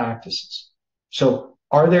idolatrous practices. So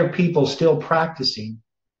are there people still practicing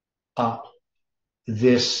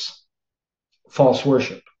this false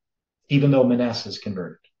worship, even though Manasseh is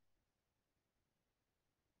converted?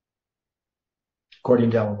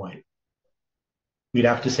 According to Ellen White, we'd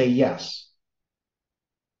have to say yes.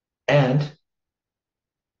 And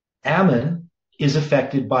Ammon is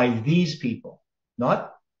affected by these people,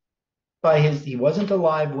 not by he wasn't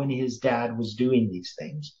alive when his dad was doing these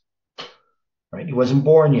things, right? He wasn't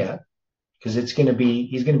born yet, because he's going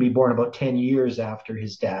to be born about 10 years after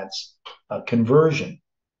his dad's conversion.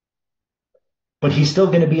 But he's still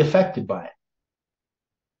going to be affected by it.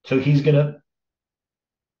 So he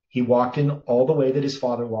walked in all the way that his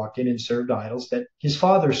father walked in and served idols that his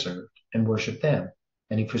father served and worshiped them.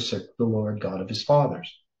 And he forsook the Lord God of his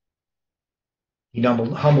fathers. He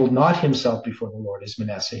humbled not himself before the Lord as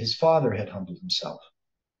Manasseh his father had humbled himself.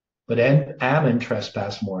 But Ammon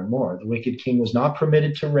trespassed more and more. The wicked king was not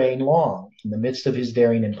permitted to reign long. In the midst of his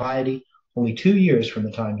daring and piety, only 2 years from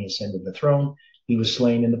the time he ascended the throne, he was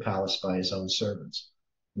slain in the palace by his own servants.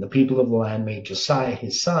 And the people of the land made Josiah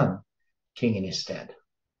his son king in his stead.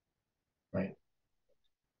 Right?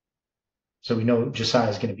 So we know Josiah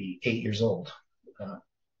is going to be 8 years old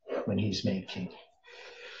when he's made king.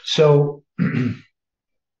 So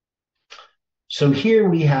here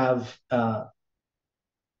we have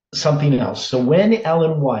something else. So when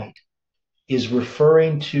Ellen White is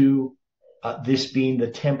referring to this being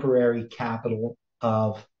the temporary capital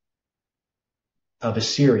of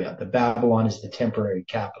Assyria, the Babylon is the temporary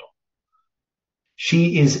capital,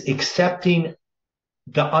 she is accepting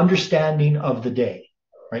the understanding of the day,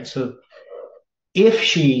 right? So if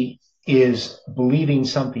she is believing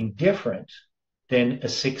something different than a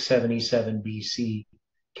 677 BC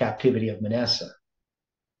captivity of Manasseh,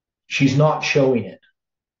 she's not showing it.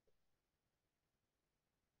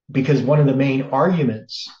 Because one of the main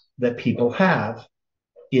arguments that people have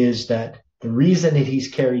is that the reason that he's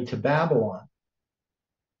carried to Babylon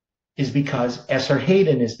is because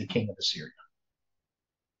Esarhaddon is the king of Assyria.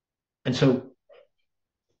 And so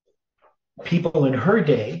people in her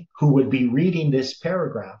day who would be reading this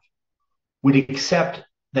paragraph would accept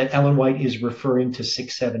that Ellen White is referring to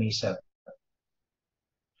 677.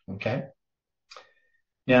 Okay?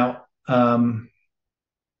 Now, going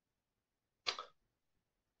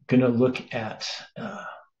to look at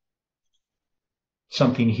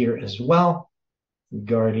something here as well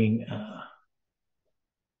regarding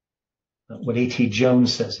what A.T.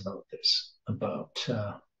 Jones says about this,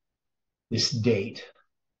 this date.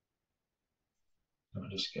 I'll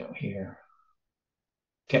just go here.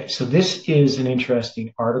 Okay, so this is an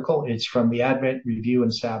interesting article. It's from the Advent Review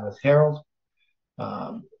and Sabbath Herald.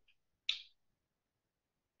 And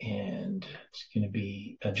it's going to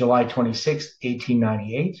be July 26th,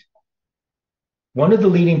 1898. One of the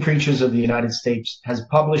leading preachers of the United States has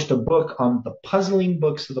published a book on the puzzling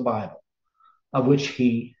books of the Bible, of which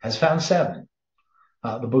he has found 7.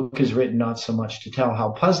 The book is written not so much to tell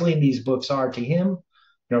how puzzling these books are to him,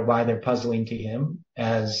 nor why they're puzzling to him,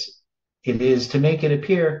 as it is to make it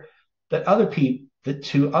appear that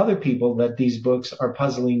to other people that these books are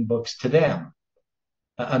puzzling books to them.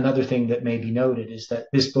 Another thing that may be noted is that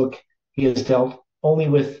this book, he has dealt only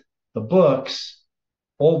with the books,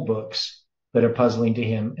 old books, that are puzzling to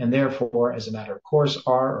him, and therefore, as a matter of course,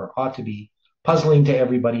 are or ought to be puzzling to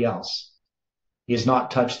everybody else. He has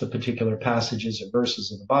not touched the particular passages or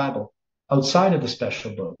verses of the Bible outside of the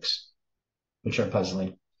special books, which are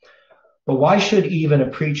puzzling. But why should even a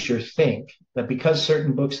preacher think that because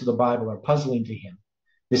certain books of the Bible are puzzling to him,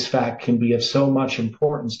 this fact can be of so much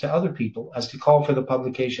importance to other people as to call for the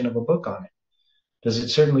publication of a book on it? Does it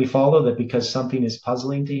certainly follow that because something is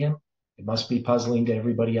puzzling to him, it must be puzzling to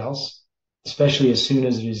everybody else, especially as soon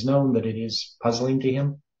as it is known that it is puzzling to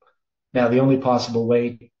him? Now, the only possible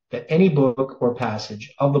way that any book or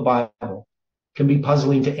passage of the Bible can be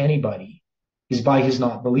puzzling to anybody is by his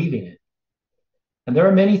not believing it. And there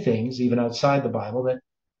are many things, even outside the Bible, that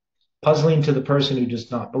puzzling to the person who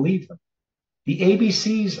does not believe them. The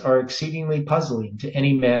ABCs are exceedingly puzzling to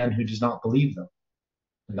any man who does not believe them.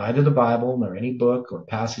 Neither the Bible nor any book or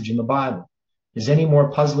passage in the Bible is any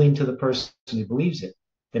more puzzling to the person who believes it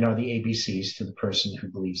than are the ABCs to the person who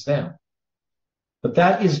believes them. But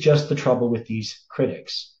that is just the trouble with these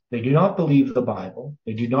critics. They do not believe the Bible.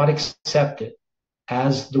 They do not accept it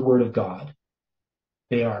as the Word of God.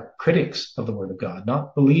 They are critics of the Word of God,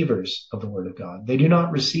 not believers of the Word of God. They do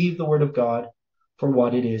not receive the Word of God for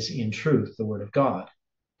what it is in truth, the Word of God.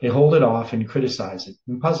 They hold it off and criticize it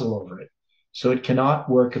and puzzle over it, so it cannot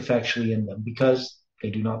work effectually in them because they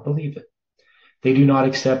do not believe it. They do not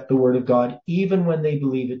accept the Word of God even when they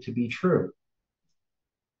believe it to be true.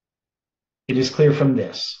 It is clear from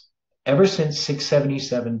this. Ever since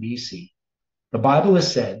 677 BC, the Bible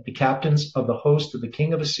has said the captains of the host of the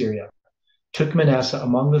king of Assyria took Manasseh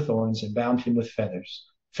among the thorns and bound him with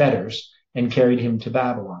fetters, and carried him to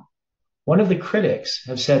Babylon. One of the critics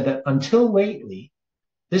have said that until lately,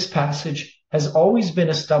 this passage has always been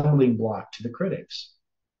a stumbling block to the critics.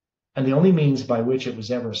 And the only means by which it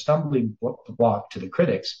was ever a stumbling block to the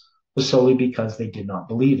critics was solely because they did not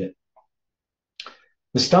believe it.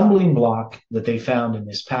 The stumbling block that they found in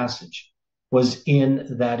this passage was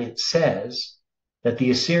in that it says that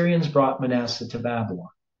the Assyrians brought Manasseh to Babylon.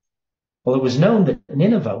 Well, it was known that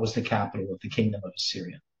Nineveh was the capital of the kingdom of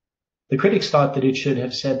Assyria. The critics thought that it should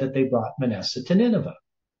have said that they brought Manasseh to Nineveh.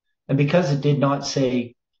 And because it did not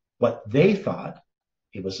say what they thought,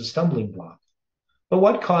 it was a stumbling block. But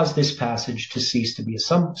what caused this passage to cease to be a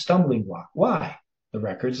stumbling block? Why? The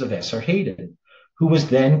records of Esarhaddon, who was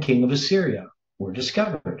then king of Assyria, were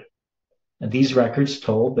discovered. And these records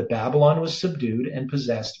told that Babylon was subdued and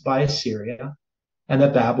possessed by Assyria, and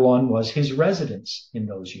that Babylon was his residence in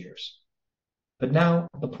those years. But now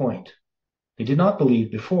the point. They did not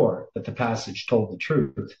believe before that the passage told the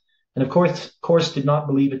truth, and of course did not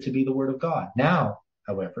believe it to be the Word of God. Now,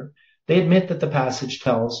 however, they admit that the passage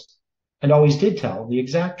tells, and always did tell, the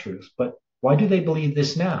exact truth. But why do they believe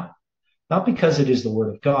this now? Not because it is the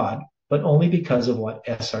Word of God, but only because of what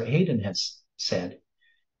Esarhaddon has said.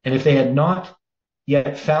 And if they had not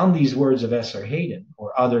yet found these words of Esarhaddon,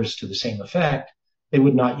 or others to the same effect, they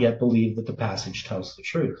would not yet believe that the passage tells the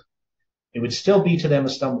truth. It would still be to them a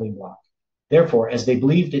stumbling block. Therefore, as they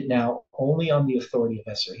believed it now only on the authority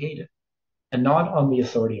of Esarhaddon, and not on the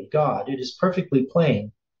authority of God, it is perfectly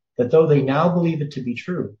plain that though they now believe it to be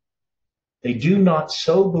true, they do not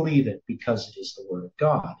so believe it because it is the Word of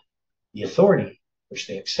God. The authority, which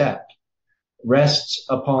they accept, rests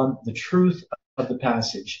upon the truth of the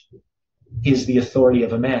passage, is the authority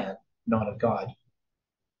of a man, not of God.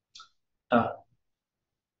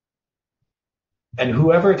 And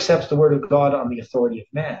whoever accepts the Word of God on the authority of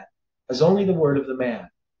man has only the word of the man.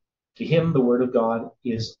 To him, the Word of God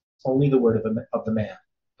is only the word of the man.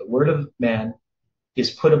 The word of man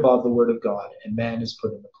is put above the Word of God, and man is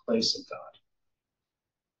put in the place of God.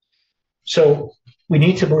 So we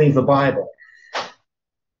need to believe the Bible.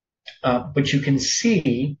 But you can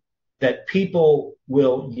see that people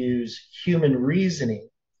will use human reasoning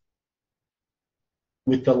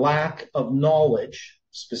with the lack of knowledge,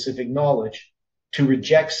 specific knowledge, to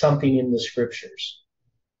reject something in the scriptures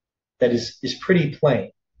that is pretty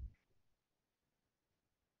plain.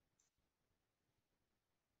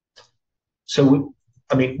 So,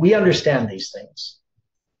 we understand these things,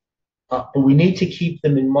 but we need to keep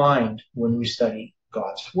them in mind when we study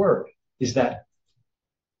God's Word, is that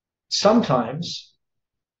sometimes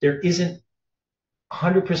there isn't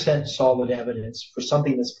 100% solid evidence for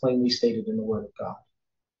something that's plainly stated in the Word of God.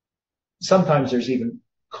 Sometimes there's even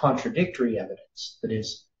contradictory evidence, that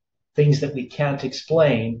is, things that we can't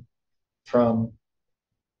explain from,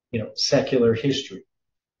 secular history.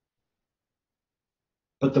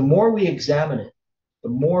 But the more we examine it, the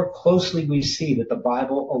more closely we see that the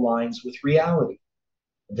Bible aligns with reality.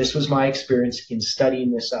 This was my experience in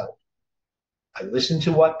studying this out. I listened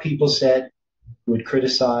to what people said who had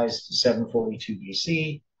criticized 742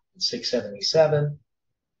 BC and 677,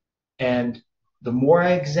 and the more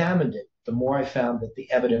I examined it, the more I found that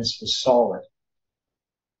the evidence was solid.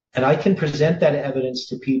 And I can present that evidence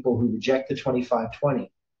to people who reject the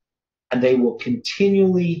 2520 and they will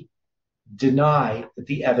continually deny that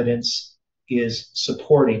the evidence is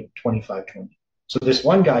supporting 2520. So this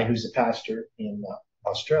one guy who's a pastor in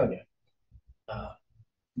Australia,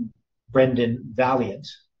 Brendan Valiant,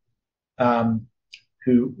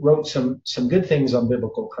 who wrote some good things on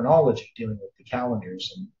biblical chronology, dealing with the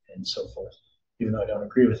calendars and so forth, even though I don't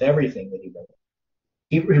agree with everything that he wrote.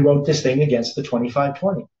 He wrote this thing against the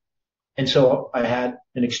 2520. And so I had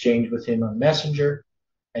an exchange with him on Messenger,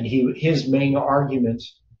 and his main argument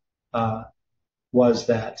was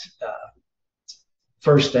that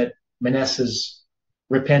first, that Manasseh's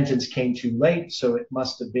repentance came too late, so it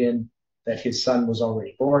must have been that his son was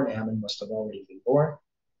already born. Ammon must have already been born.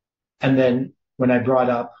 And then when I brought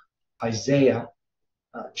up Isaiah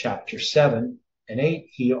chapter 7 and 8,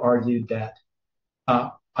 he argued that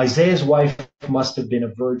Isaiah's wife must have been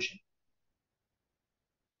a virgin,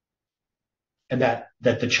 and that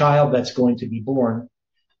the child that's going to be born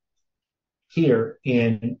here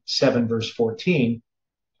in 7 verse 14,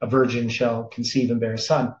 a virgin shall conceive and bear a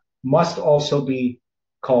son, must also be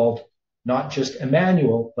called not just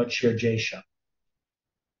Emmanuel, but Shir-Jesha.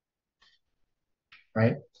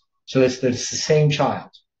 Right? So it's the same child.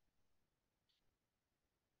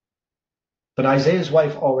 But Isaiah's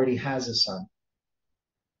wife already has a son.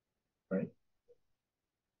 Right?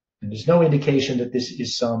 And there's no indication that this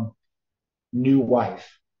is some new wife.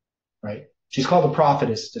 Right? She's called a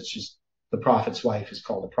prophetess. That's just the prophet's wife is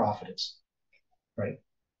called a prophetess. Right?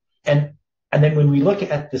 And then when we look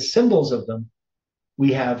at the symbols of them,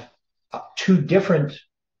 we have two different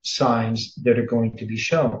signs that are going to be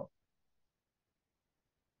shown.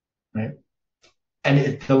 Right?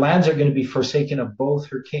 And the lands are going to be forsaken of both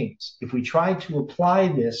her kings. If we try to apply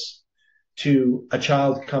this to a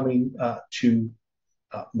child coming to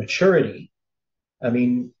maturity, I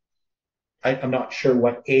mean, I'm not sure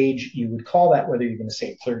what age you would call that, whether you're going to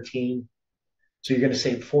say 13. So you're going to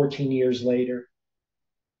say 14 years later.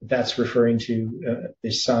 That's referring to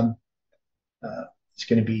this son. It's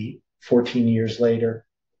going to be 14 years later.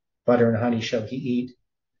 Butter and honey shall he eat.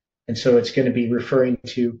 And so it's going to be referring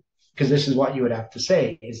to, because this is what you would have to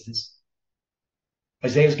say, is this: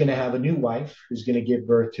 Isaiah's going to have a new wife who's going to give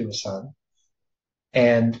birth to a son.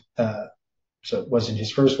 And so it wasn't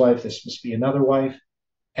his first wife, this must be another wife.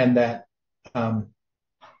 And that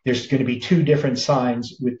there's going to be two different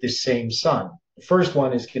signs with this same son. The first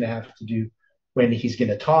one is going to have to do when he's going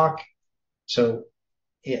to talk. So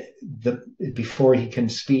before he can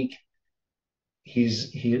speak,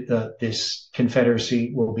 this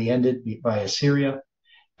confederacy will be ended by Assyria.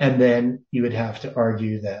 And then you would have to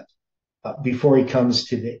argue that before he comes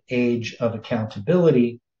to the age of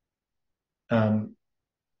accountability,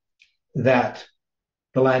 that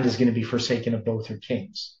the land is going to be forsaken of both her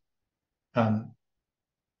kings.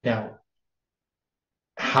 Now,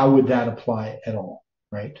 how would that apply at all,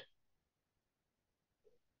 right?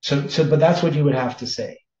 So, but that's what you would have to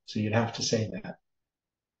say. So you'd have to say that.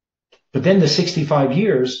 But then the 65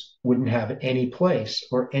 years wouldn't have any place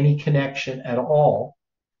or any connection at all.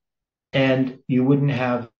 And you wouldn't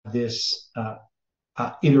have this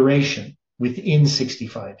iteration within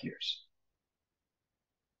 65 years.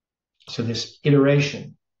 So this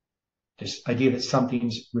iteration, this idea that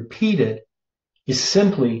something's repeated, is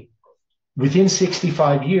simply within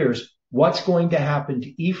 65 years, what's going to happen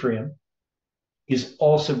to Ephraim is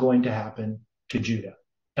also going to happen to Judah.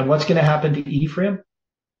 And what's going to happen to Ephraim?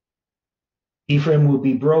 Ephraim will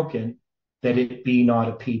be broken, that it be not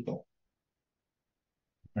a people.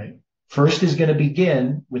 Right? First is going to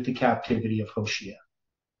begin with the captivity of Hoshea.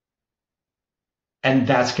 And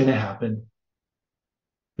that's going to happen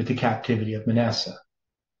with the captivity of Manasseh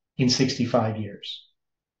in 65 years.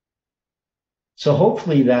 So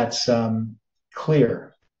hopefully that's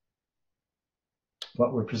clear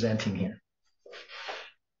what we're presenting here.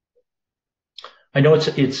 I know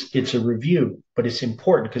it's a review, but it's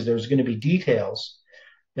important because there's going to be details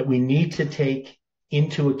that we need to take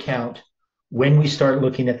into account when we start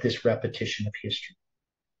looking at this repetition of history.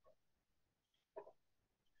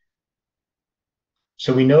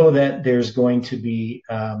 So we know that there's going to be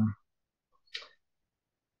that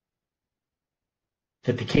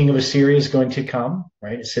the king of Assyria is going to come,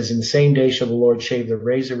 right? It says, in the same day shall the Lord shave the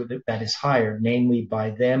razor that is hired, namely by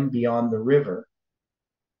them beyond the river.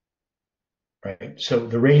 Right? So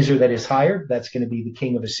the razor that is hired, that's going to be the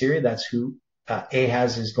king of Assyria. That's who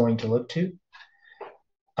Ahaz is going to look to.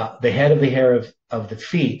 The head of the hair of the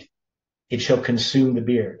feet, it shall consume the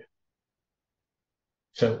beard.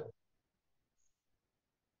 So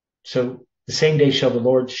the same day shall the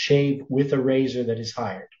Lord shave with a razor that is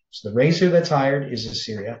hired. So the razor that's hired is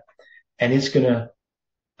Assyria, and it's going to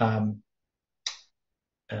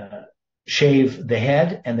shave the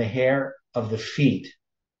head and the hair of the feet.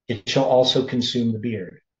 It shall also consume the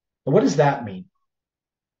beard. But what does that mean?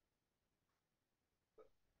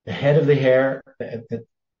 The head of the hair, the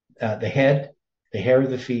head, the hair of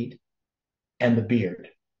the feet, and the beard.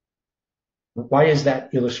 Why is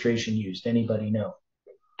that illustration used? Anybody know?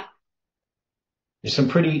 There's some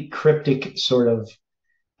pretty cryptic sort of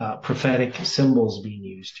prophetic symbols being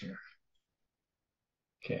used here.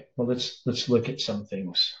 Okay, well, let's look at some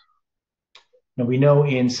things. Now we know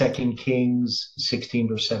in 2 Kings 16,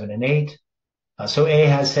 verse 7 and 8, so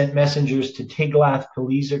Ahaz sent messengers to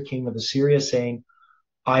Tiglath-Pileser, king of Assyria, saying,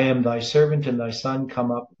 I am thy servant and thy son,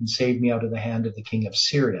 come up and save me out of the hand of the king of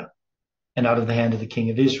Syria and out of the hand of the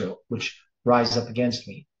king of Israel, which rise up against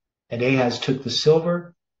me. And Ahaz took the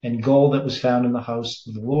silver and gold that was found in the house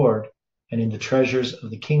of the Lord and in the treasures of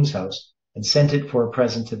the king's house and sent it for a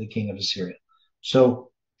present to the king of Assyria.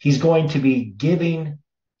 So he's going to be giving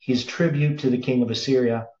his tribute to the king of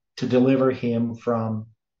Assyria to deliver him from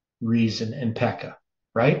Rezin and Pekah,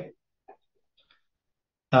 right?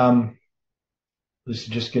 This is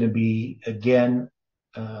just going to be, again,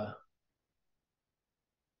 so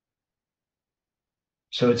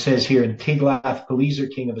it says here, and Tiglath-Pileser,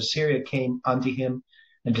 king of Assyria, came unto him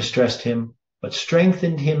and distressed him, but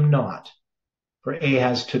strengthened him not. For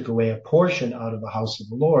Ahaz took away a portion out of the house of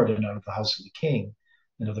the Lord and out of the house of the king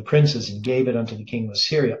and of the princes and gave it unto the king of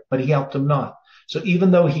Assyria, but he helped him not. So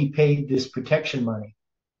even though he paid this protection money,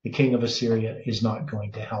 the king of Assyria is not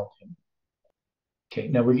going to help him. Okay,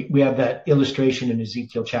 now we have that illustration in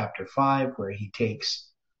Ezekiel chapter 5 where he takes,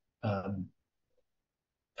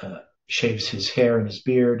 shaves his hair and his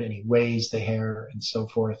beard and he weighs the hair and so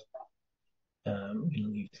forth. I'm going to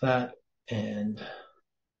leave that, and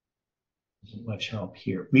isn't much help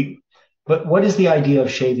here. But what is the idea of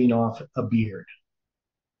shaving off a beard?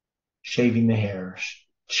 Shaving the hair,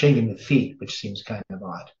 shaving the feet, which seems kind of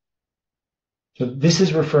odd. So this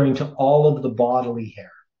is referring to all of the bodily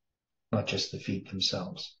hair, not just the feet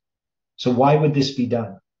themselves. So why would this be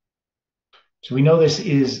done? So we know this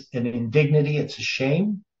is an indignity. It's a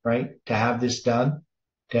shame, right? To have this done,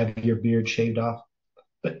 to have your beard shaved off,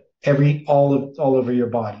 but all over your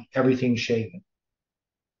body, everything shaven.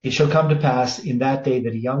 It shall come to pass in that day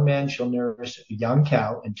that a young man shall nourish a young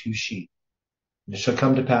cow and 2 sheep. And it shall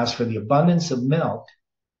come to pass for the abundance of milk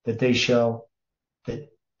that they shall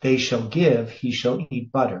give, he shall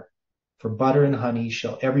eat butter. For butter and honey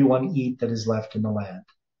shall everyone eat that is left in the land.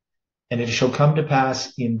 And it shall come to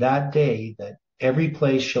pass in that day that every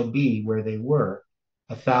place shall be where they were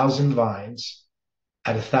 1,000 vines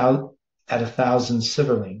at 1,000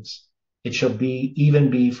 silverlings. It shall even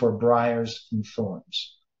be for briars and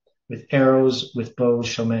thorns. With arrows, with bows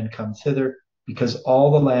shall men come thither, because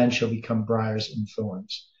all the land shall become briars and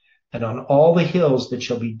thorns. And on all the hills that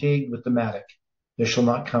shall be digged with the mattock, there shall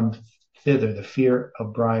not come thither the fear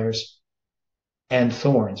of briars and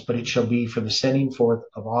thorns, but it shall be for the sending forth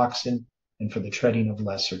of oxen and for the treading of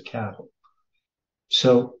lesser cattle.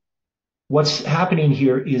 So what's happening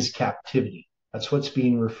here is captivity. That's what's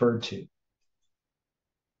being referred to.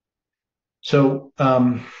 So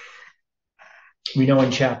we know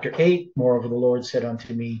in chapter 8, moreover, the Lord said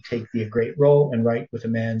unto me, take thee a great roll and write with a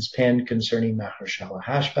man's pen concerning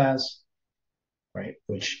Maher-shalal-Hashbaz, right,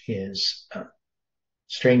 which is a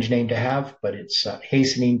strange name to have, but it's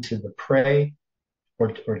hastening to the prey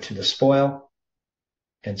or to the spoil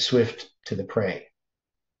and swift to the prey.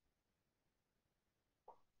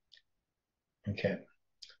 Okay.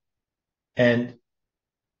 And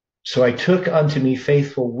so I took unto me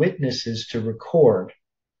faithful witnesses to record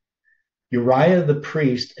Uriah the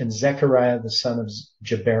priest and Zechariah the son of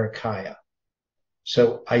Jeberechiah.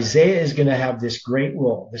 So Isaiah is going to have this great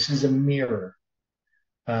roll. This is a mirror.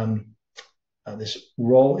 This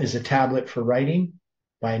roll is a tablet for writing.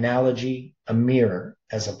 By analogy, a mirror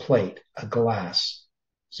as a plate, a glass.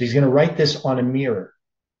 So he's going to write this on a mirror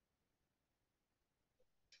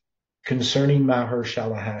concerning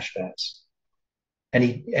Maher-shalal-Hashbaz. And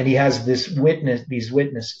he has these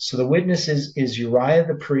witnesses. So the witnesses is Uriah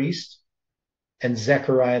the priest and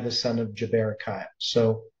Zechariah the son of Jeberechiah.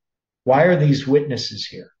 So why are these witnesses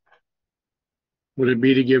here? Would it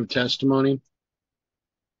be to give testimony?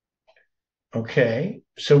 Okay,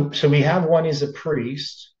 so we have one is a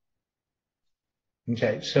priest.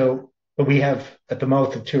 Okay, but we have at the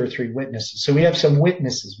mouth of 2 or 3 witnesses. So we have some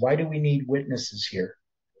witnesses. Why do we need witnesses here?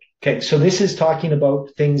 Okay, so this is talking about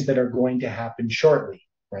things that are going to happen shortly,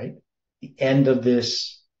 right? The end of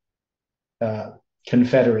this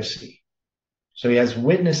confederacy. So he has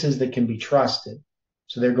witnesses that can be trusted.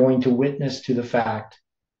 So they're going to witness to the fact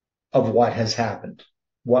of what has happened,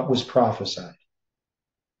 what was prophesied.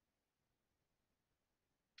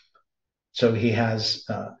 So he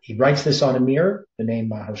writes this on a mirror, the name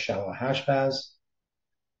Maher-shalal-Hash-Baz.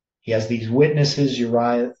 He has these witnesses,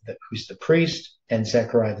 Uriah, who's the priest, and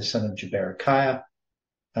Zechariah, the son of Jeberechiah,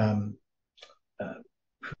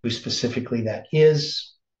 who specifically that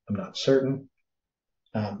is, I'm not certain.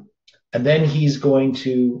 And then he's going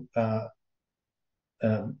to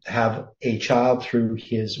have a child through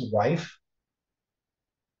his wife.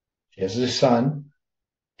 He has a son,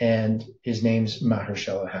 and his name's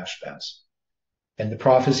Maher-shalal-Hash-Baz. And the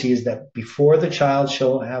prophecy is that before the child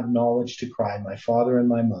shall have knowledge to cry, my father and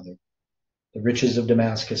my mother, the riches of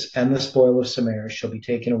Damascus and the spoil of Samaria shall be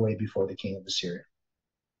taken away before the king of Assyria.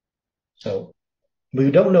 So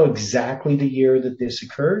we don't know exactly the year that this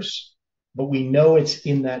occurs, but we know it's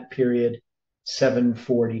in that period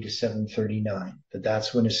 740 to 739,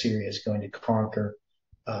 that's when Assyria is going to conquer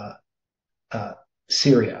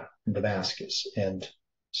Syria and Damascus and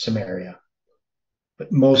Samaria.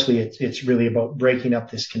 But mostly it's really about breaking up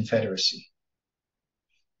this confederacy.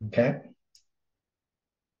 Okay?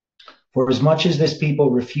 For as much as this people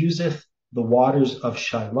refuseth the waters of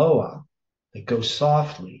Shiloah that go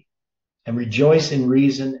softly, and rejoice in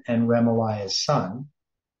Reason and Remaliah's son,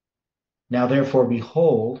 now therefore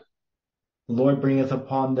behold, the Lord bringeth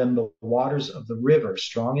upon them the waters of the river,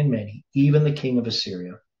 strong and many, even the king of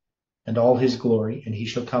Assyria, and all his glory, and he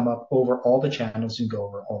shall come up over all the channels and go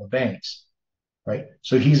over all the banks. Right?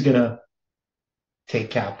 So he's going to take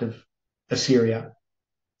captive Assyria,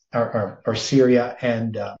 or Syria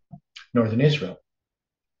and northern Israel.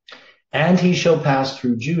 And he shall pass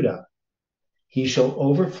through Judah. He shall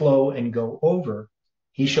overflow and go over.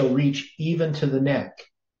 He shall reach even to the neck,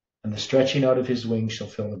 and the stretching out of his wings shall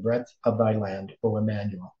fill the breadth of thy land, O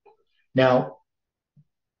Emmanuel. Now,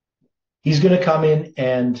 he's going to come in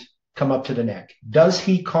and come up to the neck. Does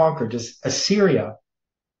he conquer? Does Assyria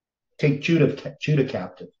take Judah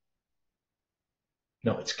captive?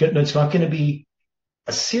 No, it's not going to be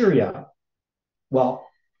Assyria. Well,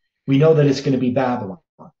 we know that it's going to be Babylon.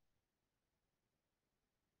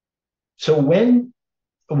 So when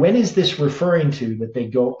is this referring to that they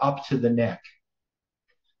go up to the neck?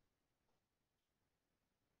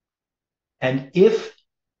 And if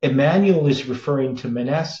Emmanuel is referring to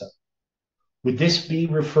Manasseh, would this be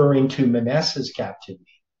referring to Manasseh's captivity?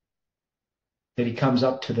 That he comes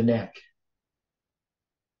up to the neck?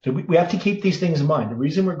 So we have to keep these things in mind. The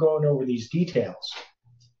reason we're going over these details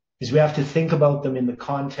is we have to think about them in the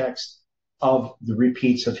context of the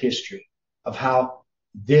repeats of history, of how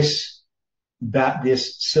this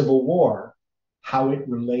civil war, how it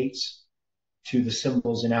relates to the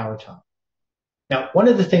symbols in our time. Now, one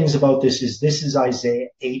of the things about this is Isaiah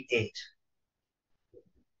 8:8.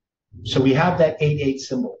 So we have that 8:8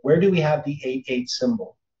 symbol. Where do we have the 8:8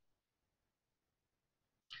 symbol?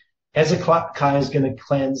 Hezekiah is going to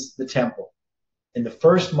cleanse the temple. In the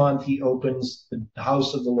first month, he opens the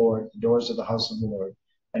house of the Lord, the doors of the house of the Lord,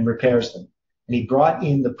 and repairs them. And he brought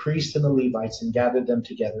in the priests and the Levites and gathered them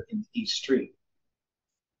together in the east street.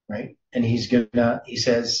 Right? And he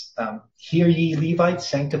says, hear ye Levites,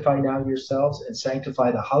 sanctify now yourselves and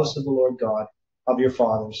sanctify the house of the Lord God of your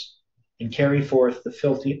fathers, and carry forth the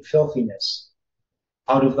filthiness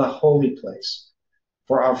out of the holy place.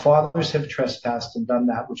 For our fathers have trespassed and done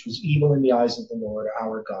that which was evil in the eyes of the Lord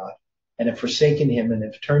our God, and have forsaken him, and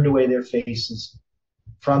have turned away their faces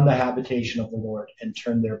from the habitation of the Lord, and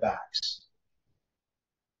turned their backs.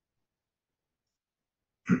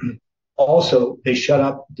 Also, they shut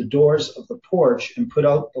up the doors of the porch and put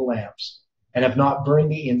out the lamps, and have not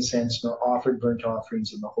burned the incense, nor offered burnt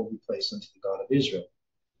offerings in the holy place unto the God of Israel.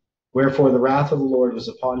 Wherefore the wrath of the Lord was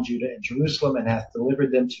upon Judah and Jerusalem, and hath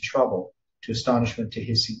delivered them to trouble, to astonishment, to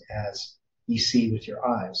hissing, as ye see with your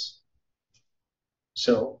eyes.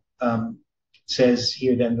 So it says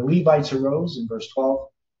here, then the Levites arose in verse 12,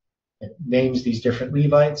 and names these different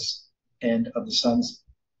Levites and of the sons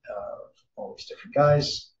of all these different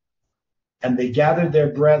guys. And they gathered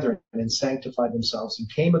their brethren and sanctified themselves, and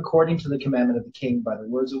came according to the commandment of the king by the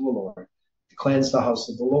words of the Lord, to cleanse the house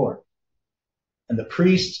of the Lord. And the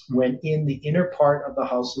priests went in the inner part of the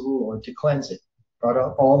house of the Lord to cleanse it, brought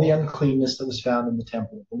out all the uncleanness that was found in the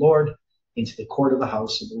temple of the Lord into the court of the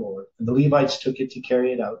house of the Lord. And the Levites took it to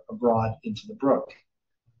carry it out abroad into the brook.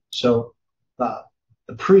 So the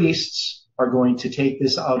priests are going to take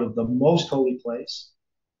this out of the most holy place,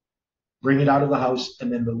 bring it out of the house,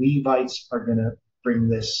 and then the Levites are going to bring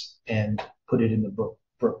this and put it in the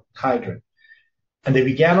brook Kidron. And they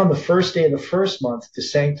began on the first day of the first month to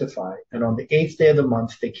sanctify, and on the 8th day of the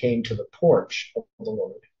month they came to the porch of the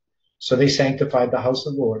Lord. So they sanctified the house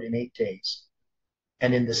of the Lord in 8 days.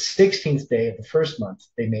 And in the 16th day of the first month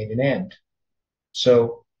they made an end.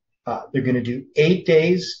 So They're going to do 8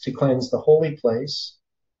 days to cleanse the holy place,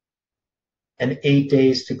 and 8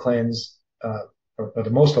 days to cleanse, or the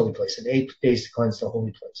most holy place, and 8 days to cleanse the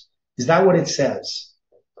holy place. Is that what it says?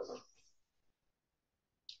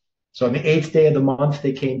 So on the 8th day of the month,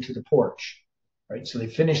 they came to the porch, right? So they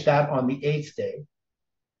finished that on the 8th day,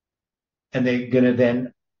 and they're going to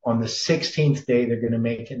then, on the 16th day, they're going to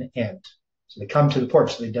make an end. So they come to the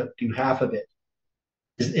porch, so they do half of it.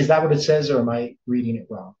 Is that what it says, or am I reading it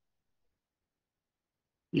wrong?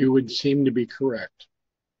 You would seem to be correct.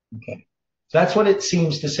 Okay. So that's what it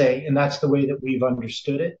seems to say, and that's the way that we've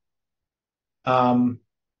understood it. Some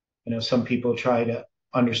people try to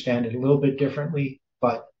understand it a little bit differently,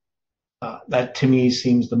 but that to me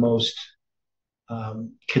seems the most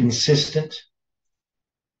consistent.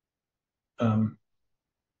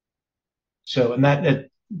 So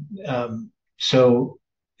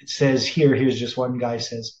it says here, here's just one guy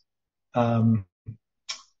says,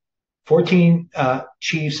 14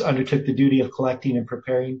 chiefs undertook the duty of collecting and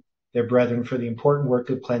preparing their brethren for the important work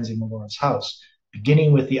of cleansing the Lord's house,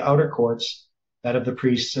 beginning with the outer courts, that of the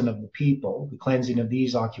priests and of the people. The cleansing of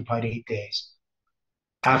these occupied 8 days,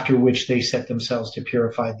 after which they set themselves to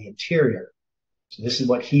purify the interior. So this is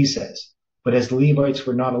what he says. But as the Levites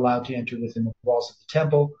were not allowed to enter within the walls of the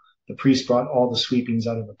temple, the priests brought all the sweepings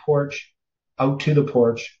out to the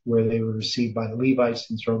porch, where they were received by the Levites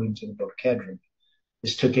and thrown into the brook Kedron.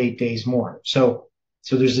 This took 8 days more. So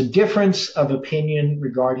there's a difference of opinion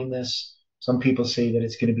regarding this. Some people say that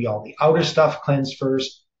it's going to be all the outer stuff cleansed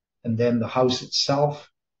first, and then the house itself.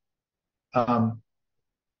 And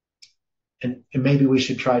maybe we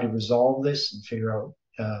should try to resolve this and figure out,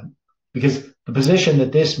 because the position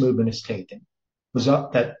that this movement has taken was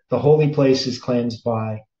that the holy place is cleansed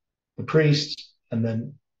by the priests, and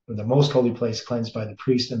then the most holy place cleansed by the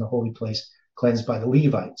priest, and the holy place cleansed by the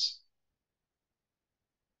Levites.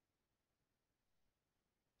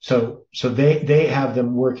 So they have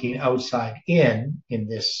them working outside in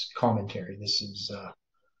this commentary. This is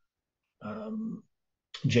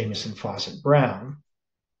Jameson Fawcett Brown.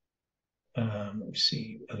 Let's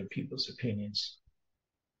see other people's opinions.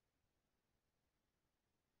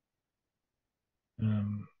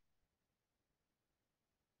 The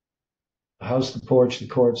house, the porch, the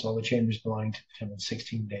courts, all the chambers belonging to the temple in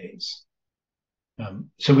 16 days.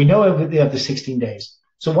 So we know they have the 16 days.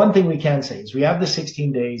 So one thing we can say is we have the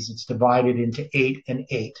 16 days. It's divided into 8 and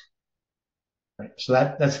 8. Right. So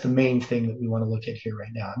that's the main thing that we want to look at here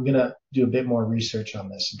right now. I'm going to do a bit more research on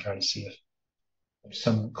this and try to see if there's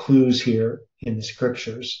some clues here in the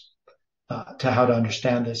scriptures to how to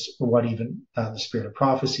understand this, or what even the spirit of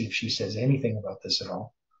prophecy, if she says anything about this at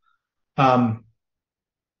all. But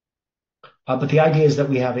the idea is that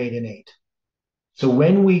we have 8 and 8. So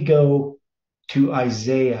when we go to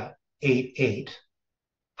Isaiah 8:8,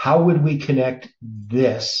 how would we connect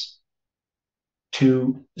this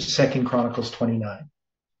to 2 Chronicles 29?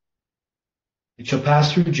 It shall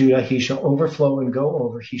pass through Judah, he shall overflow and go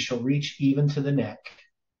over, he shall reach even to the neck.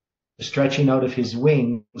 The stretching out of his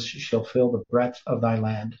wings shall fill the breadth of thy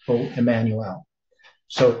land, O Emmanuel.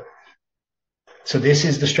 So this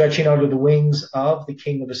is the stretching out of the wings of the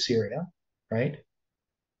king of Assyria, right?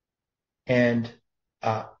 And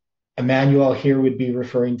Emmanuel here would be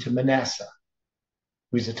referring to Manasseh,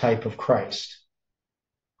 who is a type of Christ.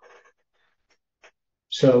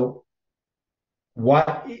 So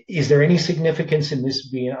is there any significance in this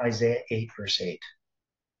being Isaiah 8 verse 8?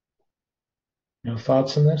 No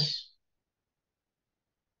thoughts on this?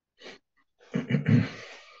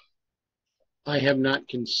 I have not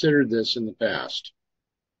considered this in the past.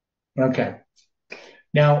 Okay.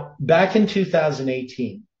 Now, back in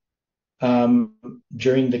 2018,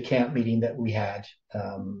 during the camp meeting that we had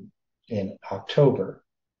in October,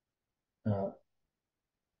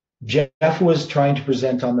 Jeff was trying to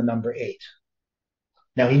present on the number 8.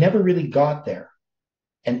 Now, he never really got there.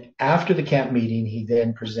 And after the camp meeting, he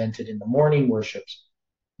then presented in the morning worships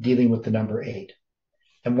dealing with the number 8.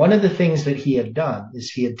 And one of the things that he had done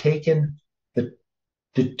is he had taken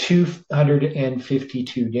the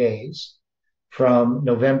 252 days from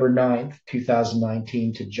November 9th,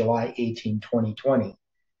 2019 to July 18, 2020,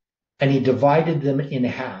 and he divided them in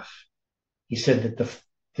half. He said that the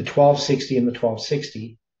 1260 and the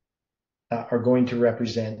 1260 are going to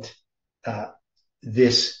represent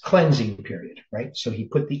this cleansing period, right? So he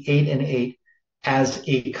put the 8 and 8 as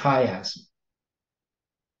a chiasm,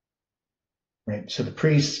 right? So the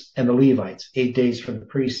priests and the Levites, 8 days for the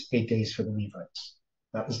priests, 8 days for the Levites.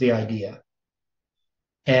 That was the idea.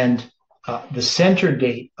 And the center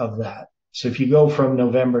date of that, so if you go from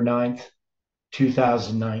November 9th,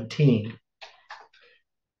 2019,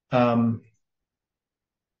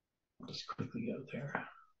 Just quickly go there.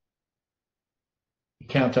 You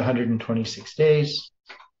count 126 days.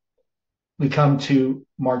 We come to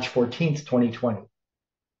March 14th, 2020.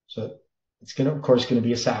 So it's going to, of course, going to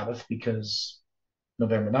be a Sabbath because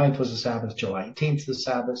November 9th was a Sabbath, July 18th is a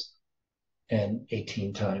Sabbath, and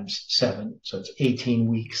 18 times 7. So it's 18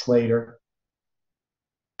 weeks later.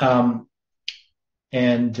 So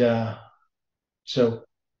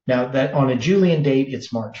now that on a Julian date,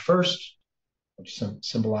 it's March 1st, which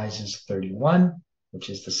symbolizes 31, which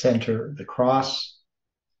is the center, the cross.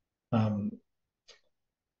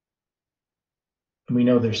 We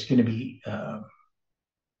know there's going to be,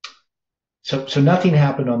 so nothing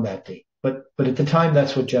happened on that date. But at the time,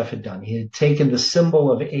 that's what Jeff had done. He had taken the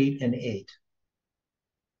symbol of 8 and 8.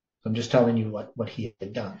 So I'm just telling you what he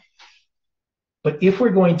had done. But if we're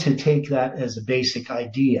going to take that as a basic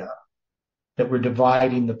idea, that we're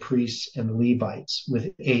dividing the priests and the Levites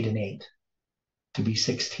with 8 and 8 to be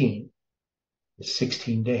 16, it's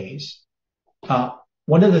 16 days.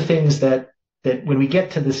 One of the things that when we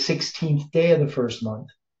get to the 16th day of the first month,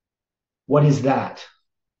 what is that?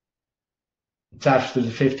 It's after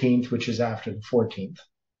the 15th, which is after the 14th.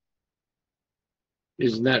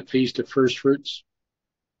 Isn't that Feast of First Fruits?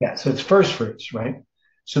 Yeah, so it's first fruits, right?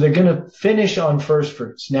 So they're going to finish on first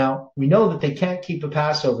fruits. Now, we know that they can't keep a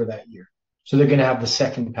Passover that year. So they're going to have the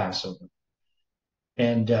second Passover.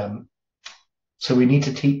 And so we need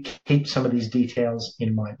to keep some of these details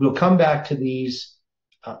in mind. We'll come back to these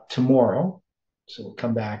tomorrow. So we'll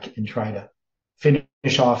come back and try to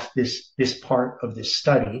finish off this part of this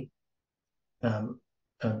study,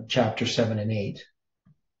 chapter 7 and 8,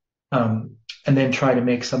 and then try to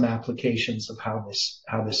make some applications of how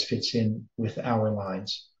this fits in with our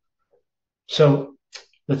lives. So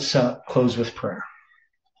let's close with prayer.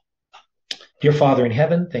 Dear Father in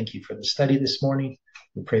heaven, thank you for the study this morning.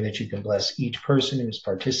 We pray that you can bless each person who has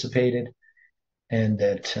participated and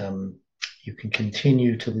that you can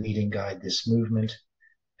continue to lead and guide this movement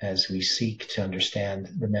as we seek to understand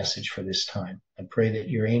the message for this time. I pray that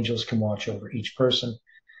your angels can watch over each person,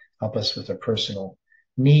 help us with our personal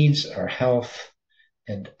needs, our health,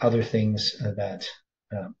 and other things that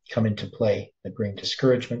come into play that bring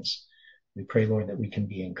discouragements. We pray, Lord, that we can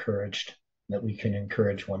be encouraged, that we can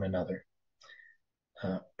encourage one another.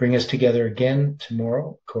 Bring us together again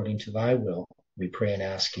tomorrow according to thy will. We pray and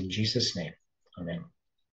ask in Jesus' name. Amen.